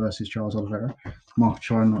Chandler versus Charles Oliveira. Michael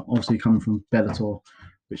Chandler obviously coming from Bellator,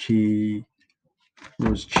 which he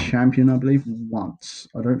was champion, I believe, once.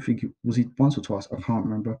 I don't think was he once or twice. I can't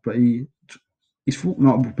remember, but he's fought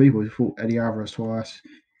multiple people. He fought Eddie Alvarez twice,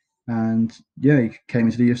 and yeah, he came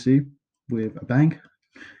into the UFC with a bang,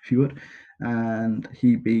 if you would, and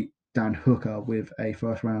he beat Dan Hooker with a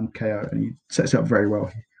first round KO, and he sets it up very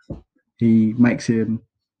well. He makes him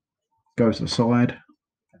go to the side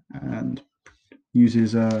and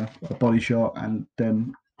uses a body shot, and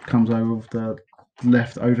then comes over with the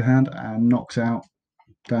left overhand and knocks out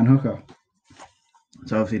Dan Hooker.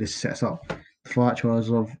 So obviously this sets up the fight.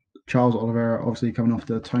 Charles Oliveira obviously coming off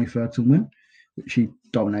the Tony Ferguson win, which he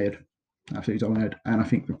absolutely dominated. And I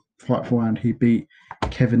think the fight beforehand he beat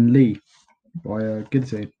Kevin Lee by a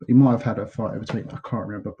guillotine. He might have had a fight in between, I can't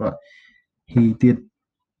remember, but he did.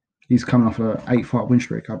 He's coming off an 8-fight win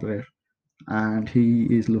streak, I believe, and he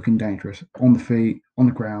is looking dangerous on the feet, on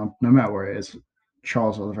the ground, no matter where it is.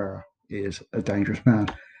 Charles Oliveira is a dangerous man.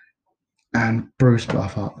 And Bruce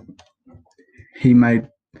Buffer, he made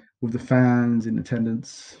with the fans in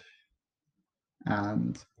attendance,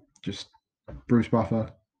 and just Bruce Buffer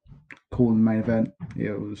calling the main event.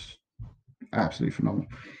 It was absolutely phenomenal.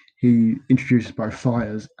 He introduces both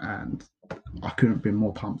fighters, and I couldn't have been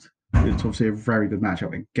more pumped. It's obviously a very good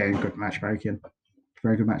matchup. Again, good matchmaking.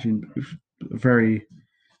 Very good matching. Very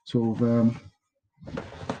sort of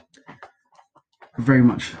very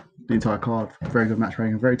much the entire card. Very good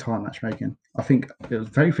matchmaking. Very tight matchmaking. I think it was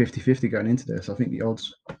very 50-50 going into this. I think the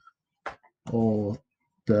odds or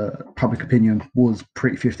the public opinion was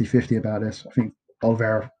pretty 50-50 about this. I think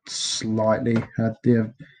Oliveira slightly had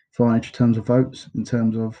the advantage in terms of votes, in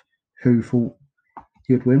terms of who thought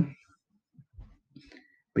he would win.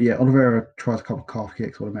 But yeah, Oliveira tries a couple of calf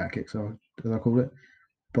kicks, automatic kicks, as I call it.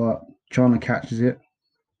 But Chandler catches it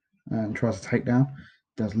and tries to take down.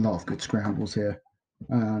 There's a lot of good scrambles here.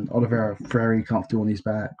 And Oliveira very comfortable on his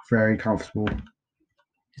back, very comfortable.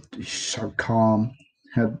 He's so calm.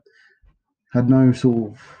 Had no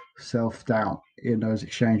sort of self-doubt in those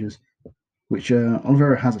exchanges, which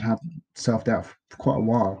Oliveira hasn't had self-doubt for quite a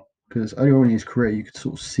while, because earlier on in his career, you could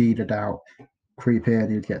sort of see the doubt creep in.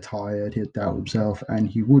 He'd get tired, he'd doubt himself, and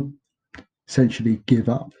he would essentially give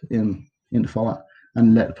up in the fight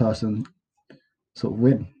and let the person sort of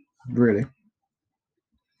win, really.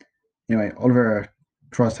 Anyway, Oliveira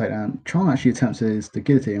tries to take down. Chan actually attempts the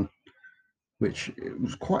guillotine, which it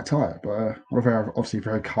was quite tight, but Oliveira obviously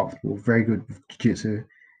very comfortable, very good with jiu-jitsu.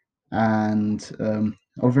 And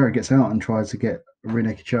Oliveira gets out and tries to get a rear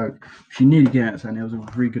naked choke. She nearly gets, and it was a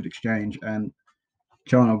really good exchange. And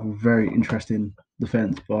China was very interesting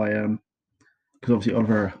defense by because obviously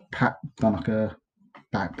Oliveira done like a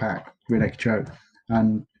backpack rear naked choke,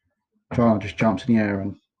 and China just jumps in the air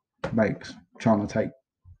and makes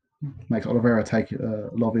Oliveira take a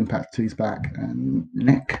lot of impact to his back and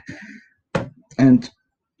neck, and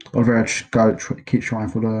Oliveira keeps trying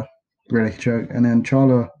for the rear naked choke, and then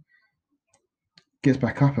Charla gets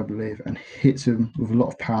back up, I believe, and hits him with a lot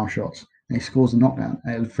of power shots, and he scores a knockdown.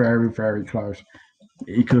 And it was very, very close.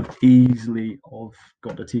 He could have easily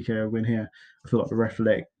got the TKO win here. I feel like the ref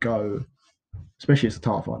let it go, especially as a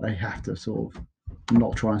title fight. They have to sort of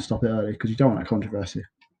not try and stop it early because you don't want that controversy.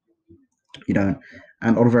 You don't.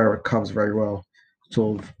 And Oliveira recovers very well,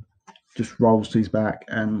 sort of just rolls to his back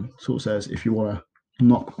and sort of says, if you want to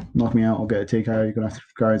knock me out or get a TKO, you're going to have to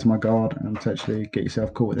go into my guard and potentially get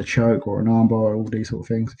yourself caught with a choke or an armbar or all these sort of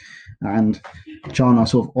things. And Chana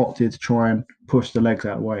sort of opted to try and push the legs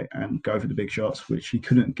out of the way and go for the big shots, which he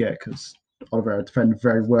couldn't get because Oliveira defended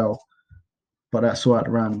very well. But that sort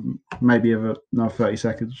of around maybe another 30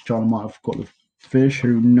 seconds, Chana might have got the finish,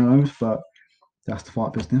 who knows, but that's the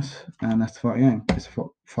fight business and that's the fight game. It's a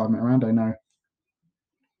 5-minute round. They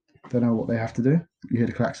know what they have to do. You hear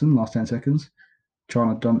the klaxon, last 10 seconds.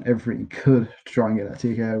 China done everything he could to try and get that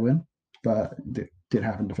TKO win, but it did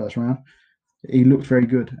happen in the first round. He looked very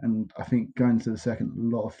good, and I think going to the second,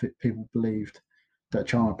 a lot of people believed that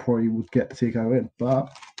China probably would get the TKO win, but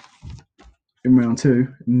in round two,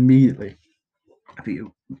 immediately, I think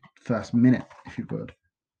first minute, if you would,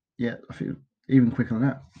 yeah, I think even quicker than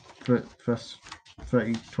that, for first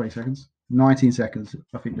 30, 20 seconds, 19 seconds,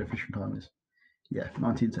 I think the official time is. Yeah,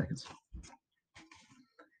 19 seconds.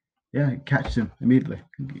 Yeah, it catches him immediately.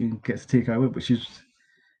 He gets the TKO win, which is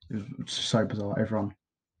so bizarre. Everyone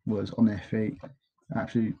was on their feet.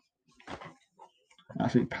 Absolute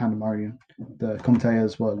pandemonium. The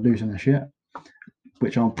commentators were losing their shit,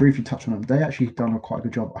 which I'll briefly touch on them. They actually done a quite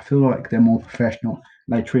good job. I feel like they're more professional.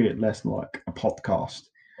 They treat it less like a podcast.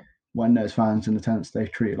 When there's fans in attendance, they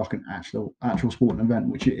treat it like an actual sporting event,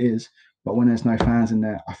 which it is. But when there's no fans in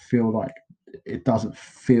there, I feel like it doesn't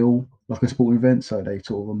feel like a sporting event. So they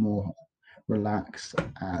sort of are more relaxed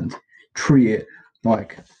and treat it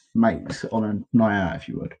like mates on a night out, if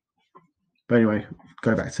you would. But anyway,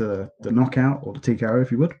 go back to the knockout or the TKO,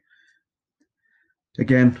 if you would.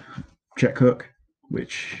 Again, check hook,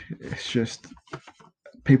 which is just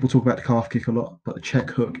people talk about the calf kick a lot, but the check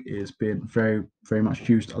hook is being very, very much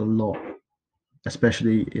used a lot,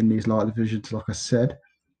 especially in these light divisions. Like I said,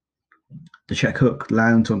 the check hook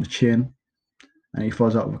lands on the chin, and he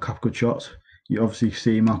follows up with a couple good shots. You obviously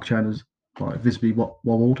see Michael Chandler's like visibly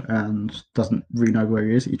wobbled and doesn't really know where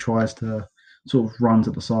he is. He tries to sort of run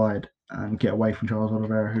to the side and get away from Charles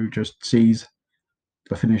Oliveira, who just sees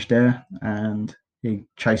the finish there, and he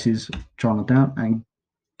chases Chandler down and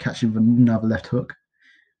catches him with another left hook,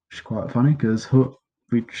 which is quite funny because Hook,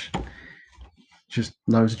 which just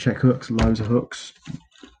loads of check hooks, loads of hooks,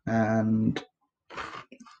 and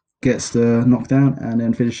gets the knockdown and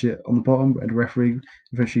then finishes it on the bottom. And the referee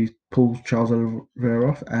eventually pulls Charles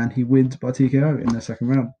Oliveira off, and he wins by TKO in the second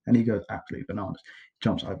round. And he goes absolutely bananas. He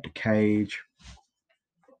jumps over the cage.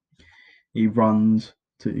 He runs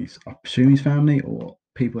to his, I assume his family or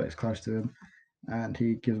people that's close to him, and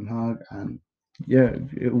he gives them a hug. And yeah,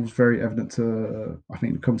 it was very evident to, I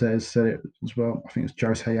think the commentators said it as well. I think it's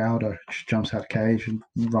Jose Aldo jumps out of the cage and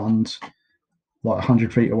runs like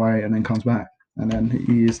 100 feet away and then comes back. And then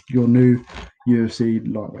he is your new UFC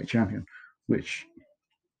lightweight champion, which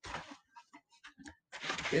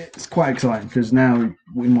it's quite exciting because now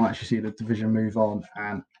we might actually see the division move on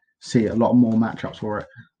and see a lot more matchups for it.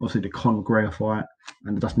 Obviously, the Conor McGregor fight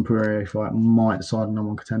and the Dustin Poirier fight might decide a number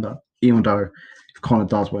one contender, even though if Conor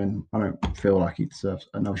does win, I don't feel like he deserves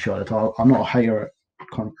another shot at the title. I'm not a hater at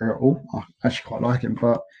Conor McGregor at all. I actually quite like him,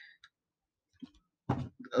 but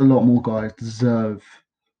a lot more guys deserve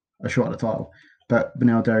a shot at the title. But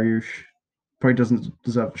Beneil Dariush probably doesn't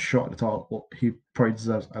deserve a shot at the title, or he probably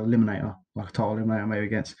deserves an eliminator, like a title eliminator maybe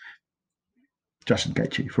against Justin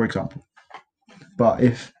Gaethje, for example. But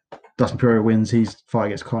if Dustin Poirier wins his fight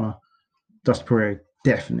against Conor, Dustin Poirier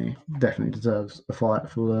definitely deserves a fight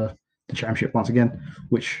for the championship once again,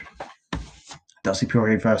 which Dustin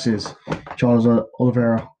Poirier versus Charles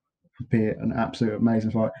Oliveira would be an absolute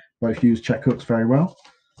amazing fight. Both use check hooks very well.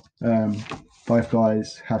 Both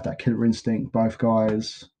guys have that killer instinct. Both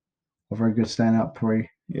guys are very good stand-up. Poirier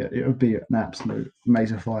yeah, it would be an absolute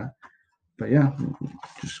amazing fight. But yeah,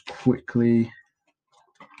 just quickly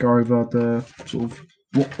go over the sort of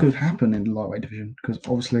what could happen in the lightweight division, because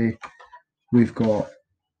obviously we've got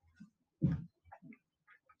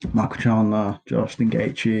Michael Chandler, Justin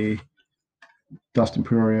Gaethje, Dustin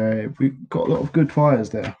Poirier. We've got a lot of good fighters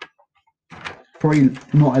there. Probably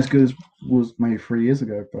not as good as was maybe 3 years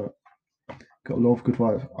ago, but got a lot of good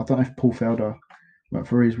fighters. I don't know if Paul Felder went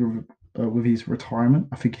for his with his retirement.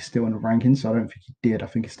 I think he's still in the rankings, so I don't think he did. I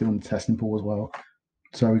think he's still in the testing pool as well.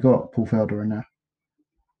 So we got Paul Felder in there.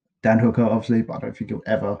 Dan Hooker, obviously, but I don't think he'll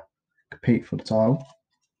ever compete for the title.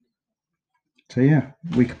 So yeah,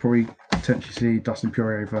 we could probably potentially see Dustin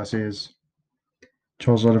Poirier versus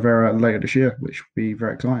Charles Oliveira later this year, which would be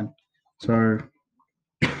very exciting. So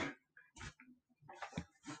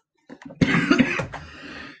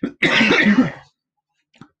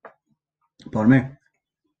pardon me.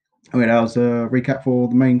 Okay, that was a recap for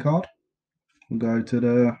the main card. We'll go to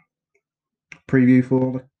the preview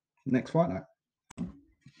for the next fight night.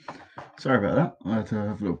 Sorry about that. I had to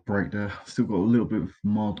have a little break there. Still got a little bit of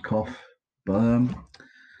mild cough. But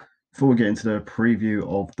before we get into the preview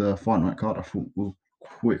of the fight night card, I thought we'll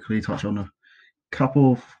quickly touch on a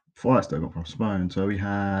couple of fights that got postponed. So we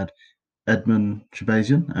had Edmen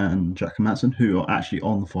Shahbazyan and Jack Hermansson, who are actually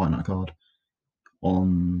on the fight night card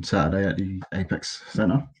on Saturday at the Apex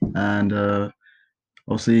Center. And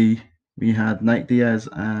obviously, we had Nate Diaz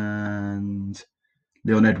and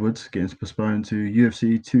Leon Edwards getting postponed to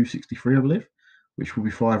UFC 263, I believe, which will be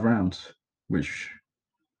 5 rounds, which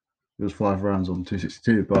it was 5 rounds on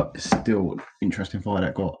 262, but it's still an interesting fight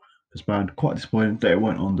that got postponed. Quite disappointing that it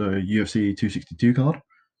went on the UFC 262 card,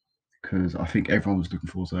 because I think everyone was looking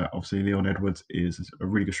forward to that. Obviously, Leon Edwards is a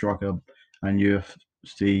really good striker, and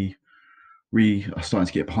UFC really are starting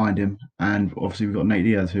to get behind him. And obviously, we've got Nate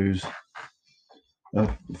Diaz, who's a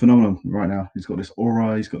phenomenon right now. He's got this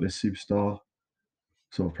aura, he's got this superstar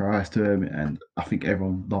sort of prowess to him, and I think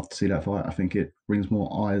everyone would love to see that fight. I think it brings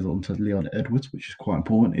more eyes onto Leon Edwards, which is quite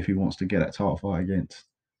important if he wants to get that title fight against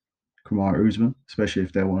Kamaru Usman, especially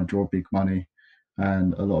if they want to draw big money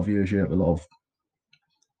and a lot of viewership, a lot of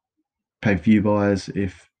pay-per-view buyers.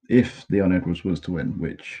 If Leon Edwards was to win,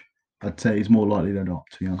 which I'd say is more likely than not,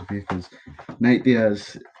 to be honest with you, because Nate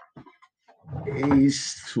Diaz, he's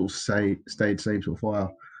sort of stayed the same sort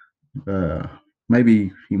of fire.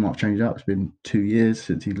 Maybe he might change it up. It's been 2 years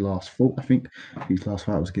since he last fought. I think his last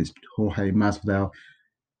fight was against Jorge Masvidal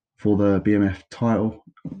for the BMF title,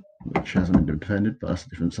 which hasn't been defended, but that's a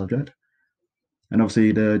different subject. And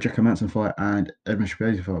obviously the Jack Hermansson fight and Edmen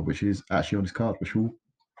Shahbazyan fight, which is actually on his card, which we'll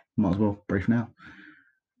might as well brief now.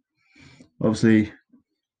 Obviously,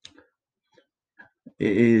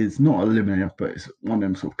 it is not eliminator, but it's one of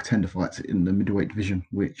them sort of contender fights in the middleweight division,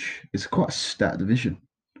 which is quite a stat division.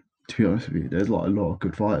 To be honest with you, there's like a lot of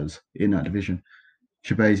good fighters in that division.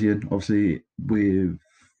 Shahbazyan, obviously, with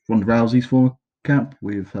Ronda Rousey's former camp,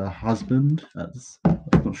 with her husband. I'm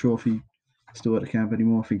not sure if he's still at the camp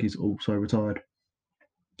anymore. I think he's also retired.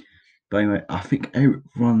 But anyway, I think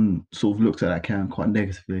everyone sort of looks at that camp quite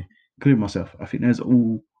negatively, including myself. I think there's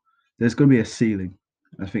going to be a ceiling.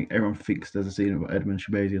 I think everyone thinks there's a ceiling with Edmen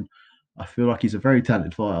Shahbazyan. I feel like he's a very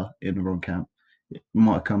talented fighter in the wrong camp. It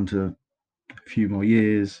might come to a few more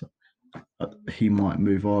years. He might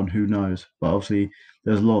move on, who knows? But obviously,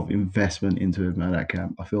 there's a lot of investment into him at that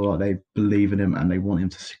camp. I feel like they believe in him and they want him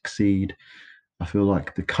to succeed. I feel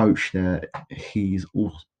like the coach there, he's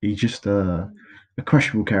just a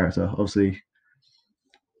questionable character. Obviously,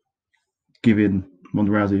 giving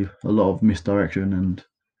Ronda Rousey a lot of misdirection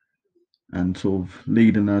and sort of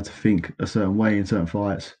leading her to think a certain way in certain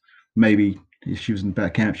fights. Maybe if she was in a better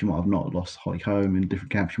camp, she might have not lost Holly Holm. In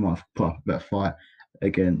different camps, she might have put up a better fight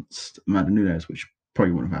against Amanda Nunes, which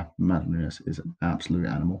probably wouldn't have happened. Amanda Nunes is an absolute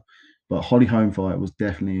animal. But Holly Holm fight was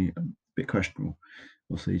definitely a bit questionable.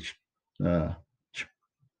 Obviously,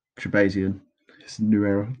 Shahbazyan, it's a new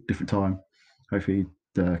era, different time. Hopefully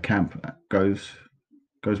the camp goes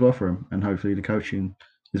well for him, and hopefully the coaching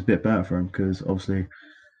is a bit better for him, because obviously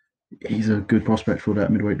he's a good prospect for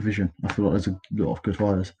that middleweight division. I feel like there's a lot of good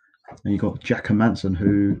fighters. And you've got Jack Hermansson,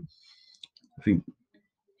 who I think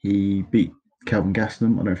he beat Kelvin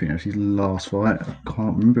Gastelum. I don't think that's his last fight. I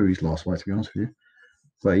can't remember his last fight, to be honest with you.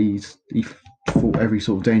 But he fought every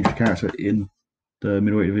sort of dangerous character in the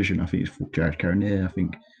middleweight division. I think he's fought Jared Cannonier. I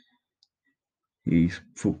think he's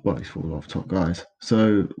fought a lot of top guys.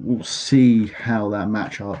 So we'll see how that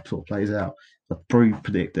matchup sort of plays out. I'd probably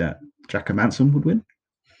predict that Jack Hermansson would win.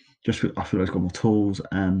 I feel like he's got more tools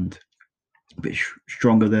and a bit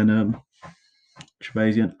stronger than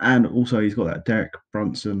Shahbazyan, and also he's got that Derek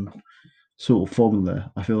Brunson sort of formula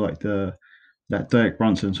there. I feel like that Derek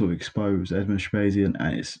Brunson sort of exposed Edmund Shabazian,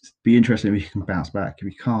 and it's be interesting if he can bounce back. If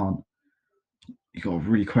he can't, you got to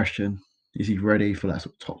really question: is he ready for that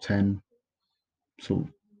sort of top 10 sort of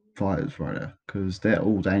fighters right there? Because they're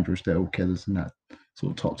all dangerous, they're all killers in that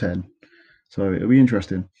sort of top 10. So it'll be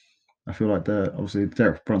interesting. I feel like the obviously the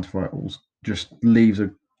Derek Brunson fight just leaves a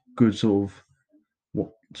good sort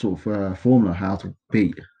of formula how to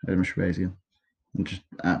beat Edmund Shabazian and just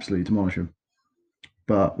absolutely demolish him.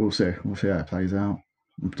 But we'll see. We'll see how it plays out.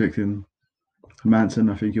 I'm predicting Manson.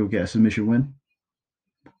 I think he'll get a submission win.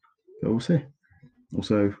 But we'll see.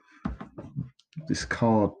 Also, this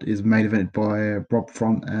card is main evented by Rob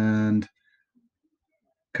Font and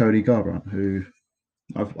Cody Garbrandt, who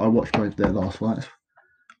I watched both their last fights.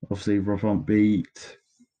 Obviously, Rob Font beat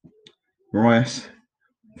Moraes,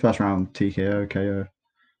 first round TKO, KO,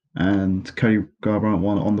 and Cody Garbrandt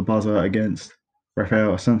won on the buzzer against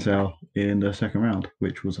Rafael Assunção in the second round,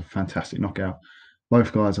 which was a fantastic knockout.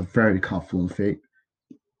 Both guys are very comfortable on the feet.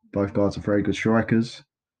 Both guys are very good strikers.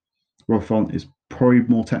 Rob Font is probably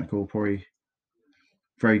more technical, probably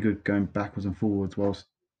very good going backwards and forwards, whilst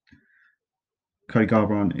Cody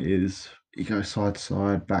Garbrandt he goes side to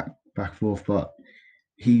side, back and forth, but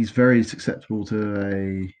he's very susceptible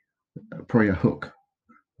to probably a hook,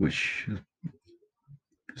 which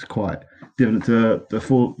is quite different to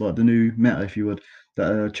the new meta, if you would.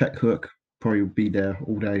 That check hook probably would be there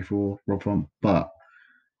all day for Rob Font, but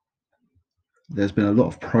there's been a lot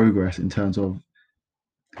of progress in terms of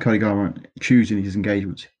Cody Garbrandt choosing his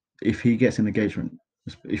engagements. If he gets an engagement,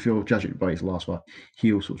 if you're judging by his last fight,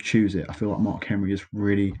 he'll sort of choose it. I feel like Mark Henry has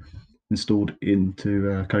really installed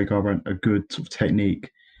into Cody Garbrandt a good sort of technique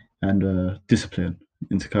and discipline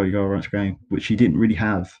into Cody Garbrandt's game, which he didn't really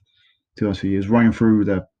have. To be honest with you, he was running through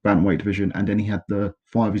the bantamweight division, and then he had the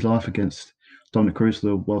fight of his life against Dominic Cruz for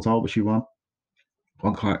the world title, which he won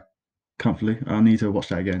quite comfortably. I need to watch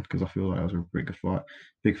that again because I feel like that was a really good fight.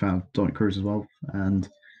 Big fan of Dominic Cruz as well, and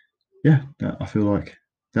yeah, I feel like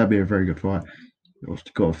that'd be a very good fight. You've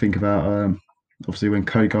got to think about obviously when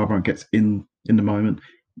Cody Garbrandt gets in the moment,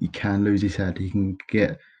 he can lose his head. He can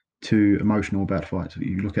get too emotional about fights. If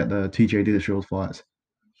you look at the TJ Dillashaw fights,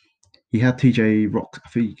 he had TJ rocked, I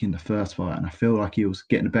think, in the first fight, and I feel like he was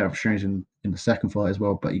getting a better exchange in the second fight as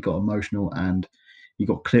well. But he got emotional and he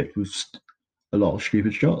got clipped with a lot of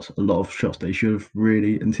stupid shots, a lot of shots that he should have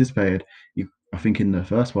really anticipated. I think in the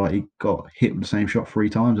first fight he got hit with the same shot 3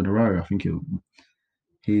 times in a row. I think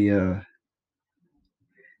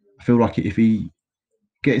I feel like if he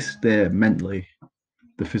gets there mentally,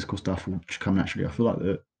 the physical stuff will just come naturally. I feel like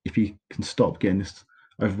that if he can stop getting this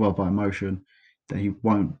overwhelmed by emotion, then he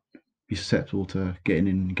won't be susceptible to getting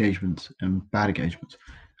in engagements and bad engagements.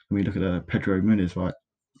 When we look at the Pedro Muniz fight,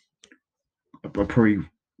 I'd probably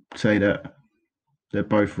say that they're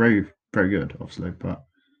both very, very good, obviously, but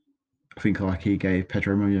I think like he gave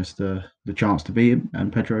Pedro Muniz the chance to beat him,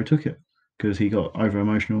 and Pedro took it because he got over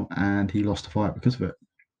emotional and he lost the fight because of it.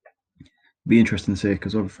 Be interesting to see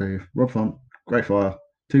because obviously Rob Font, great fighter,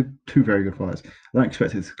 two very good fighters. I don't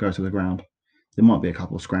expect it to go to the ground. There might be a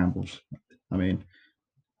couple of scrambles. I mean,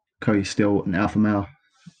 Cody's still an alpha male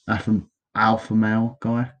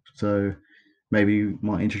guy, so maybe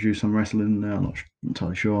might introduce some wrestling. I'm not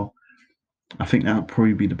entirely sure. I think that would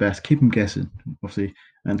probably be the best. Keep him guessing, obviously.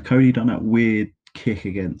 And Cody done that weird kick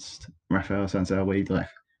against Rafael Sanzal where he like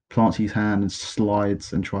plants his hand and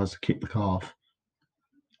slides and tries to kick the calf.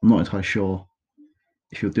 I'm not entirely sure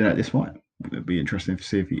if he'll do that this fight. It'd be interesting to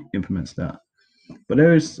see if he implements that. But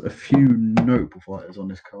there is a few notable fighters on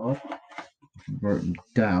this card. I wrote them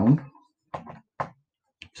down.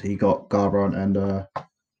 So you got Garbrandt and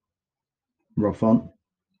Rob Font.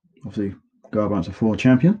 Obviously, Garbrandt's a former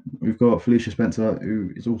champion. We've got Felicia Spencer,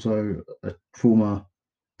 who is also a former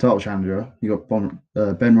title challenger. You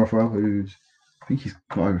got Ben Rothwell, who's I think he's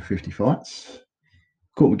got over 50 fights.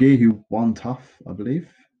 Court McGee, who won tough, I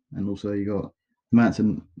believe, and also you got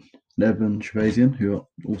Manson and Edmund Shabazian, who are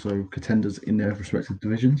also contenders in their respective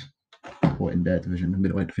divisions, or in their division, the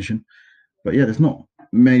middleweight division. But yeah, there's not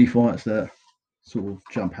many fights that sort of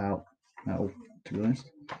jump out at all, to be honest.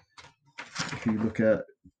 If you look at,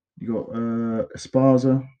 you got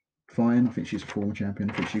Esparza, fine. I think she's a former champion.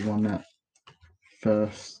 I think she won that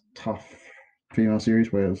first tough female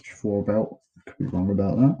series where it was 4 belt. Could be wrong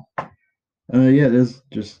about that. Yeah, there's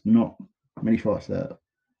just not many fights that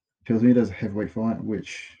feels me. There's a heavyweight fight,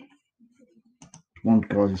 which one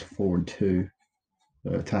guy's is 4-2.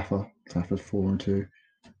 Taffa's 4-2.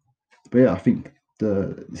 But yeah, I think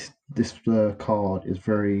this card is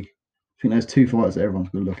very. I think there's 2 fights that everyone's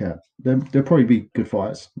going to look at. There'll probably be good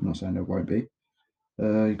fights. I'm not saying there won't be.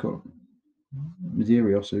 You got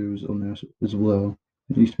Medeiros, who's on there as well.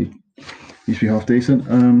 It used to be half decent.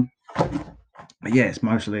 But yeah, it's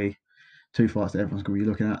mostly two fights that everyone's going to be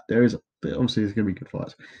looking at. Obviously there's going to be good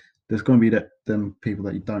fights. There's going to be them people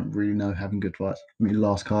that you don't really know having good fights. I mean,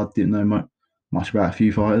 last card didn't know much about a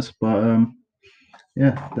few fighters, but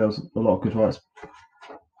yeah, there was a lot of good fights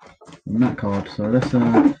on that card. So let's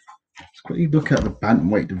quickly look at the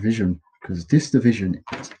bantamweight division, because this division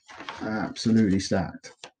is absolutely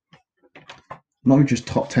stacked. Not just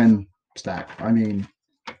top 10 stacked. I mean,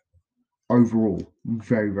 overall,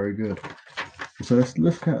 very, very good. So let's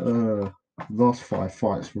look at the last 5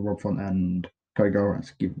 fights for Rob Font and Cody Garbrandt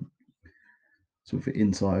to give sort of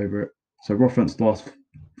insight over it. So Rob Font's last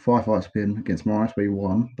 5 fights have been against Moraes, where he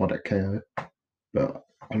won by that KO. But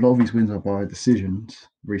a lot of his wins are by decisions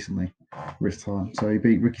recently, this time. So he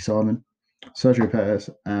beat Ricky Simon, Sergio Perez,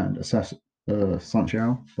 and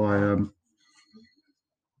Santiago by.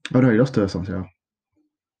 Oh no, he lost to Santiago.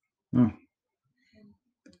 Oh,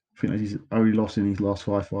 I think he's only lost in his last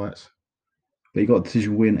 5 fights. But he got a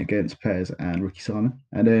decision win against Perez and Ricky Simon.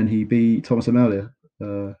 And then he beat Thomas Amalia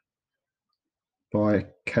by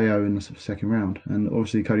KO in the second round. And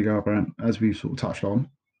obviously, Cody Garbrandt, as we've sort of touched on,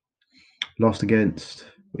 lost against.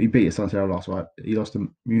 He beat Santiago last fight. He lost to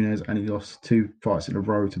Muniz, and he lost 2 fights in a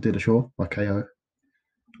row to Dillashaw by KO.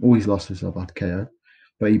 All his losses are by KO.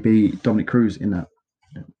 But he beat Dominic Cruz in that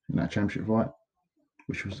championship fight,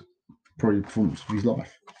 which was probably the performance of his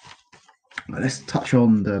life. But let's touch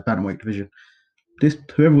on the bantamweight division.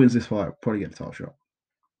 Whoever wins this fight will probably get the title shot.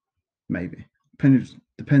 Maybe.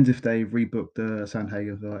 Depends if they rebook the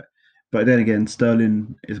Sandhagen fight. But then again,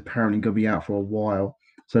 Sterling is apparently going to be out for a while,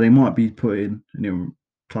 so they might be putting a new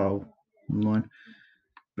title online.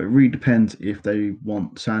 But it really depends if they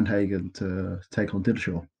want Sandhagen to take on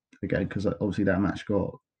Dillashaw again, because obviously that match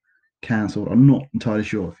got cancelled. I'm not entirely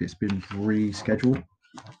sure if it's been rescheduled.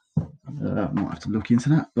 I might have to look into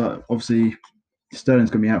that. But obviously,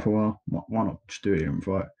 Sterling's going to be out for a while. Why not just do it in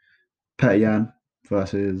fight? Petr Yan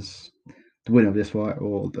versus the winner of this fight,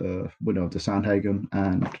 or the winner of the Sandhagen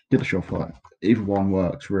and Dillashaw fight. Either one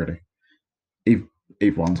works, really. Either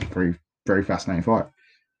one's a very, very fascinating fight.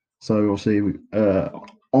 So obviously,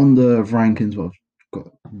 on the rankings, what I've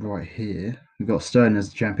got right here, we've got Sterling as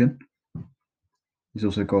the champion. He's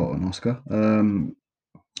also got an Oscar.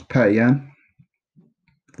 Petr Yan,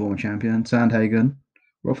 former champion. Sandhagen,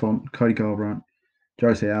 Rob Font, Cody Garbrandt,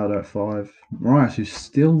 Jose Aldo at 5. Moraes, who's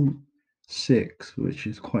still 6, which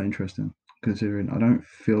is quite interesting, considering I don't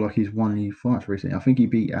feel like he's won any fights recently. I think he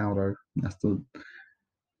beat Aldo. That's the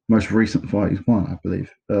most recent fight he's won, I believe.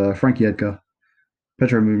 Frankie Edgar,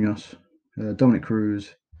 Pedro Munoz, Dominic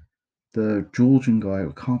Cruz, the Georgian guy,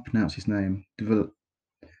 I can't pronounce his name,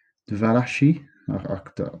 Dvalashi.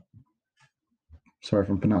 Sorry if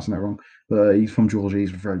I'm pronouncing that wrong, but he's from Georgia.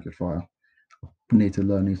 He's a very good fighter. I need to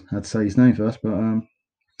learn how to say his name first, but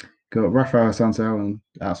got Rafael Santos and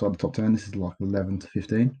outside the top 10. This is like 11 to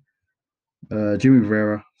 15. Jimmy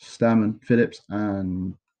Rivera, Stammen, Phillips,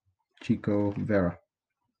 and Chico Vera.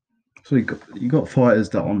 So you got fighters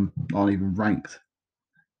that aren't even ranked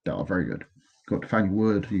that are very good. You got Nathaniel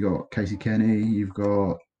Wood, you got Casey Kenny, you've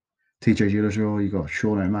got TJ Dillashaw, you got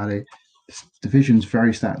Sean O'Malley. This division's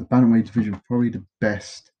very stacked. The bantamweight division is probably the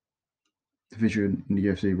best division in the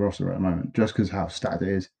UFC roster at the moment, just because how stacked it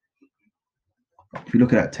is. If you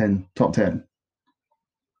look at that top 10,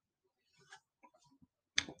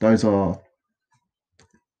 those are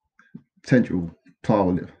potential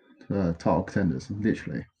title contenders.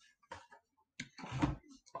 Literally,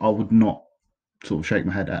 I would not sort of shake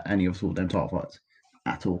my head at any of them title fights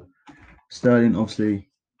at all. Sterling, obviously,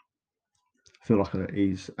 I feel like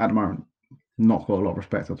he's at the moment not got a lot of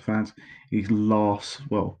respect of the fans. His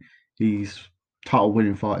title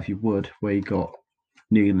winning fight, if you would, where he got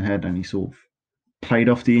knee in the head and he sort of played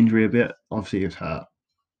off the injury a bit. Obviously, he was hurt.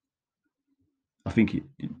 I think you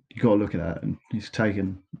got to look at that, and he's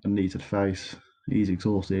taken a knee to the face. He's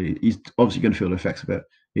exhausted. He's obviously going to feel the effects of it.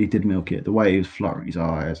 He did milk it. The way he was fluttering his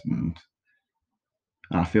eyes, and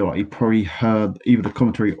I feel like he probably heard either the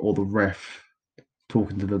commentary or the ref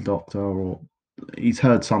talking to the doctor, or he's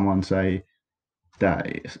heard someone say that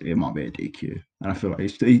it might be a DQ. And I feel like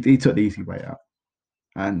he took the easy way out.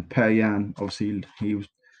 And Petr Yan, obviously, you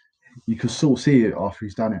could sort of see it after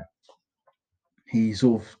he's done it. He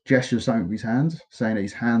sort of gestures something with his hands, saying that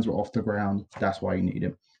his hands were off the ground. That's why he needed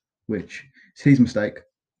him, which is his mistake.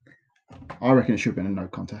 I reckon it should have been a no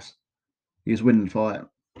contest. He was winning the fight.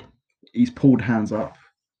 He's pulled hands up.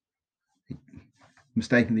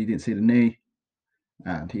 Mistakenly didn't see the knee,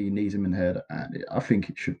 and he knees him in the head. And I think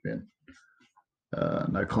it should have been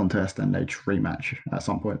no contest, and they'd rematch at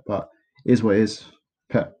some point. But is what it is.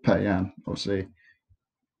 Petr Yan obviously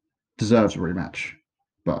deserves a rematch,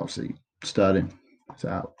 but obviously Sterling is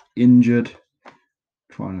out injured,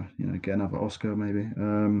 trying to get another Oscar maybe.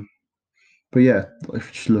 But yeah, if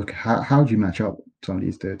you just look, how do you match up some of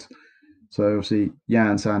these dudes? So obviously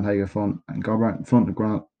Jan, Sandhagen, Font, and Garbrandt, Font and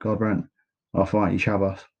Garbrandt are fighting each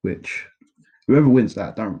other, which whoever wins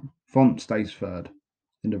that, don't Font stays third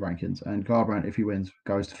in the rankings, and Garbrandt, if he wins,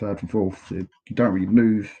 goes to third and fourth. So you don't really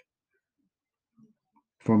move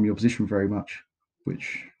from your position very much,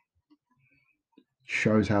 which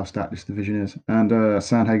shows how stacked this division is. And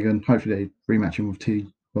Sandhagen, hopefully they rematch him with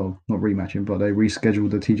well, not rematch him, but they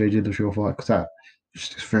rescheduled the TJ Dillashaw fight because that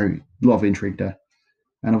just very a lot of intrigue there.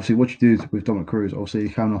 And obviously, what you do with Dominic Cruz, obviously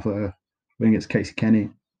coming off a win against Casey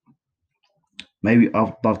Kenny, maybe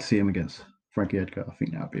I'd love to see him against Frankie Edgar. I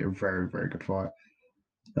think that would be a very, very good fight.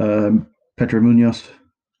 Pedro Munoz,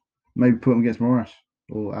 maybe put him against Morris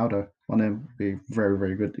or Aldo. One of them would be a very,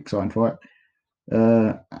 very good, exciting fight.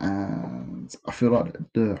 And I feel like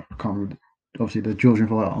I can't remember, obviously the Georgian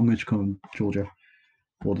fighter, I'm going to call him Georgia,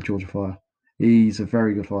 or the Georgia fighter. He's a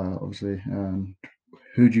very good fighter, obviously.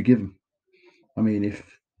 Who'd you give him? I mean, if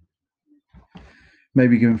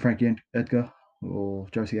maybe give him Frankie Edgar or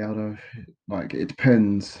Josie Aldo, like it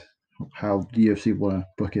depends how the UFC want to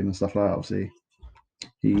book him and stuff like that. Obviously,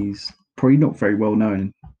 he's probably not very well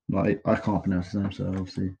known. Like I can't pronounce his name, so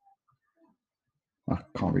obviously I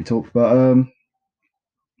can't really talk. But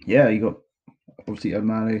yeah, you got obviously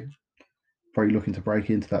O'Malley probably looking to break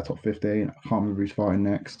into that top 15. I can't remember who's fighting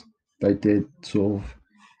next. They did sort of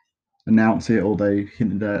announce it, or they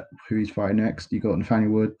hinted at who he's fighting next. You got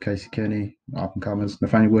Nathaniel Wood, Casey Kenny, up and comers.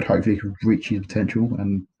 Nathaniel Wood hopefully can reach his potential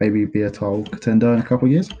and maybe be a title contender in a couple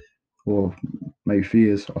of years, or maybe 3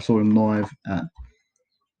 years. I saw him live at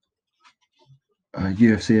a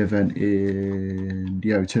UFC event in the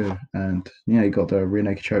O2, and he got the rear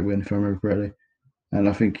naked choke win, if I remember correctly. And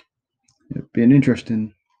I think it'd be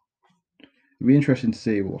interesting to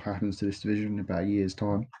see what happens to this division in about a year's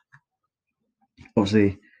time.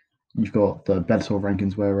 Obviously, you've got the Bellator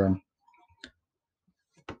rankings where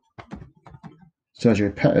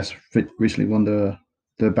Sergio Pettis recently won the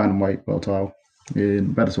bantamweight world title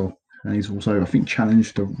in Bellator, and he's also, I think,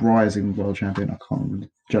 challenged the rising world champion. I can't remember the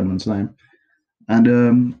gentleman's name.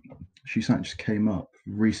 And she just came up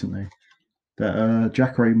recently that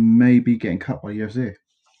Jacare may be getting cut by UFC.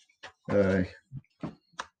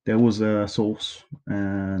 There was a source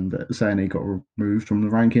and saying he got removed from the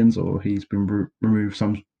rankings, or he's been removed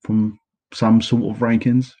from some sort of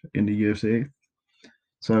rankings in the UFC.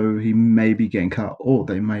 So he may be getting cut, or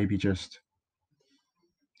they maybe just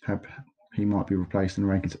he might be replaced in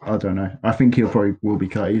the rankings. I don't know. I think he'll probably will be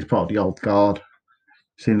cut. He's part of the old guard.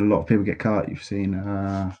 You've seen a lot of people get cut. You've seen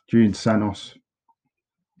June Sanos,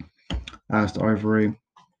 Alistair Overeem,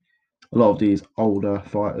 a lot of these older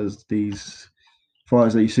fighters, these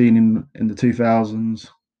fighters that you've seen in the 2000s,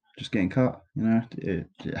 just getting cut. It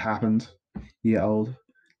happens. You get old,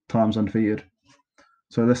 time's undefeated.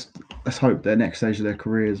 So let's hope their next stage of their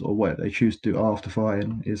careers, or what they choose to do after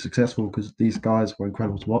fighting, is successful, because these guys were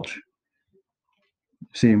incredible to watch.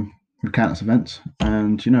 See them in countless events,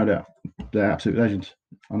 and they're absolute legends.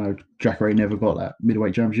 I know Jacare never got that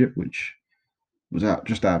middleweight championship, which was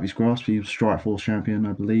just out of his grasp. He was Strikeforce champion,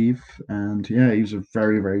 I believe, and yeah, he was a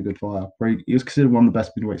very, very good fighter. He was considered one of the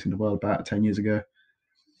best middleweights in the world about 10 years ago.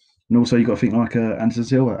 And also, you got to think like Anderson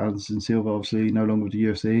Silva. Anderson Silva, obviously, no longer with the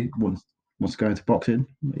UFC, wants to go into boxing.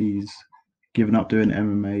 He's given up doing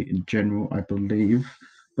MMA in general, I believe,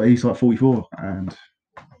 but he's like 44, and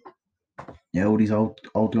yeah, all these old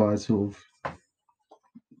guys sort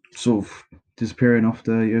of disappearing off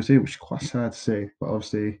the UFC, which is quite sad to see. But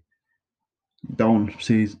obviously, don't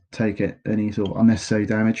see take it any sort of unnecessary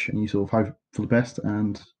damage, and you sort of hope for the best,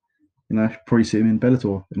 and probably see him in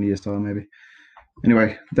Bellator in a year's time, maybe.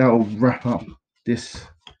 Anyway, that'll wrap up this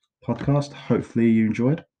podcast. Hopefully you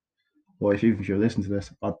enjoyed, or if you're listening to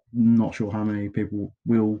this, I'm not sure how many people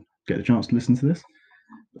will get the chance to listen to this.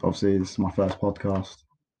 Obviously, this is my first podcast,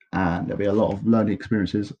 and there'll be a lot of learning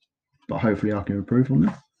experiences, but hopefully I can improve on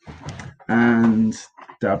them. And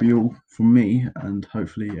that'll be all from me, and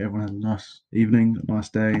hopefully everyone has a nice evening, a nice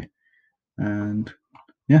day, and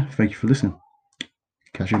yeah, thank you for listening.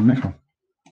 Catch you in the next one.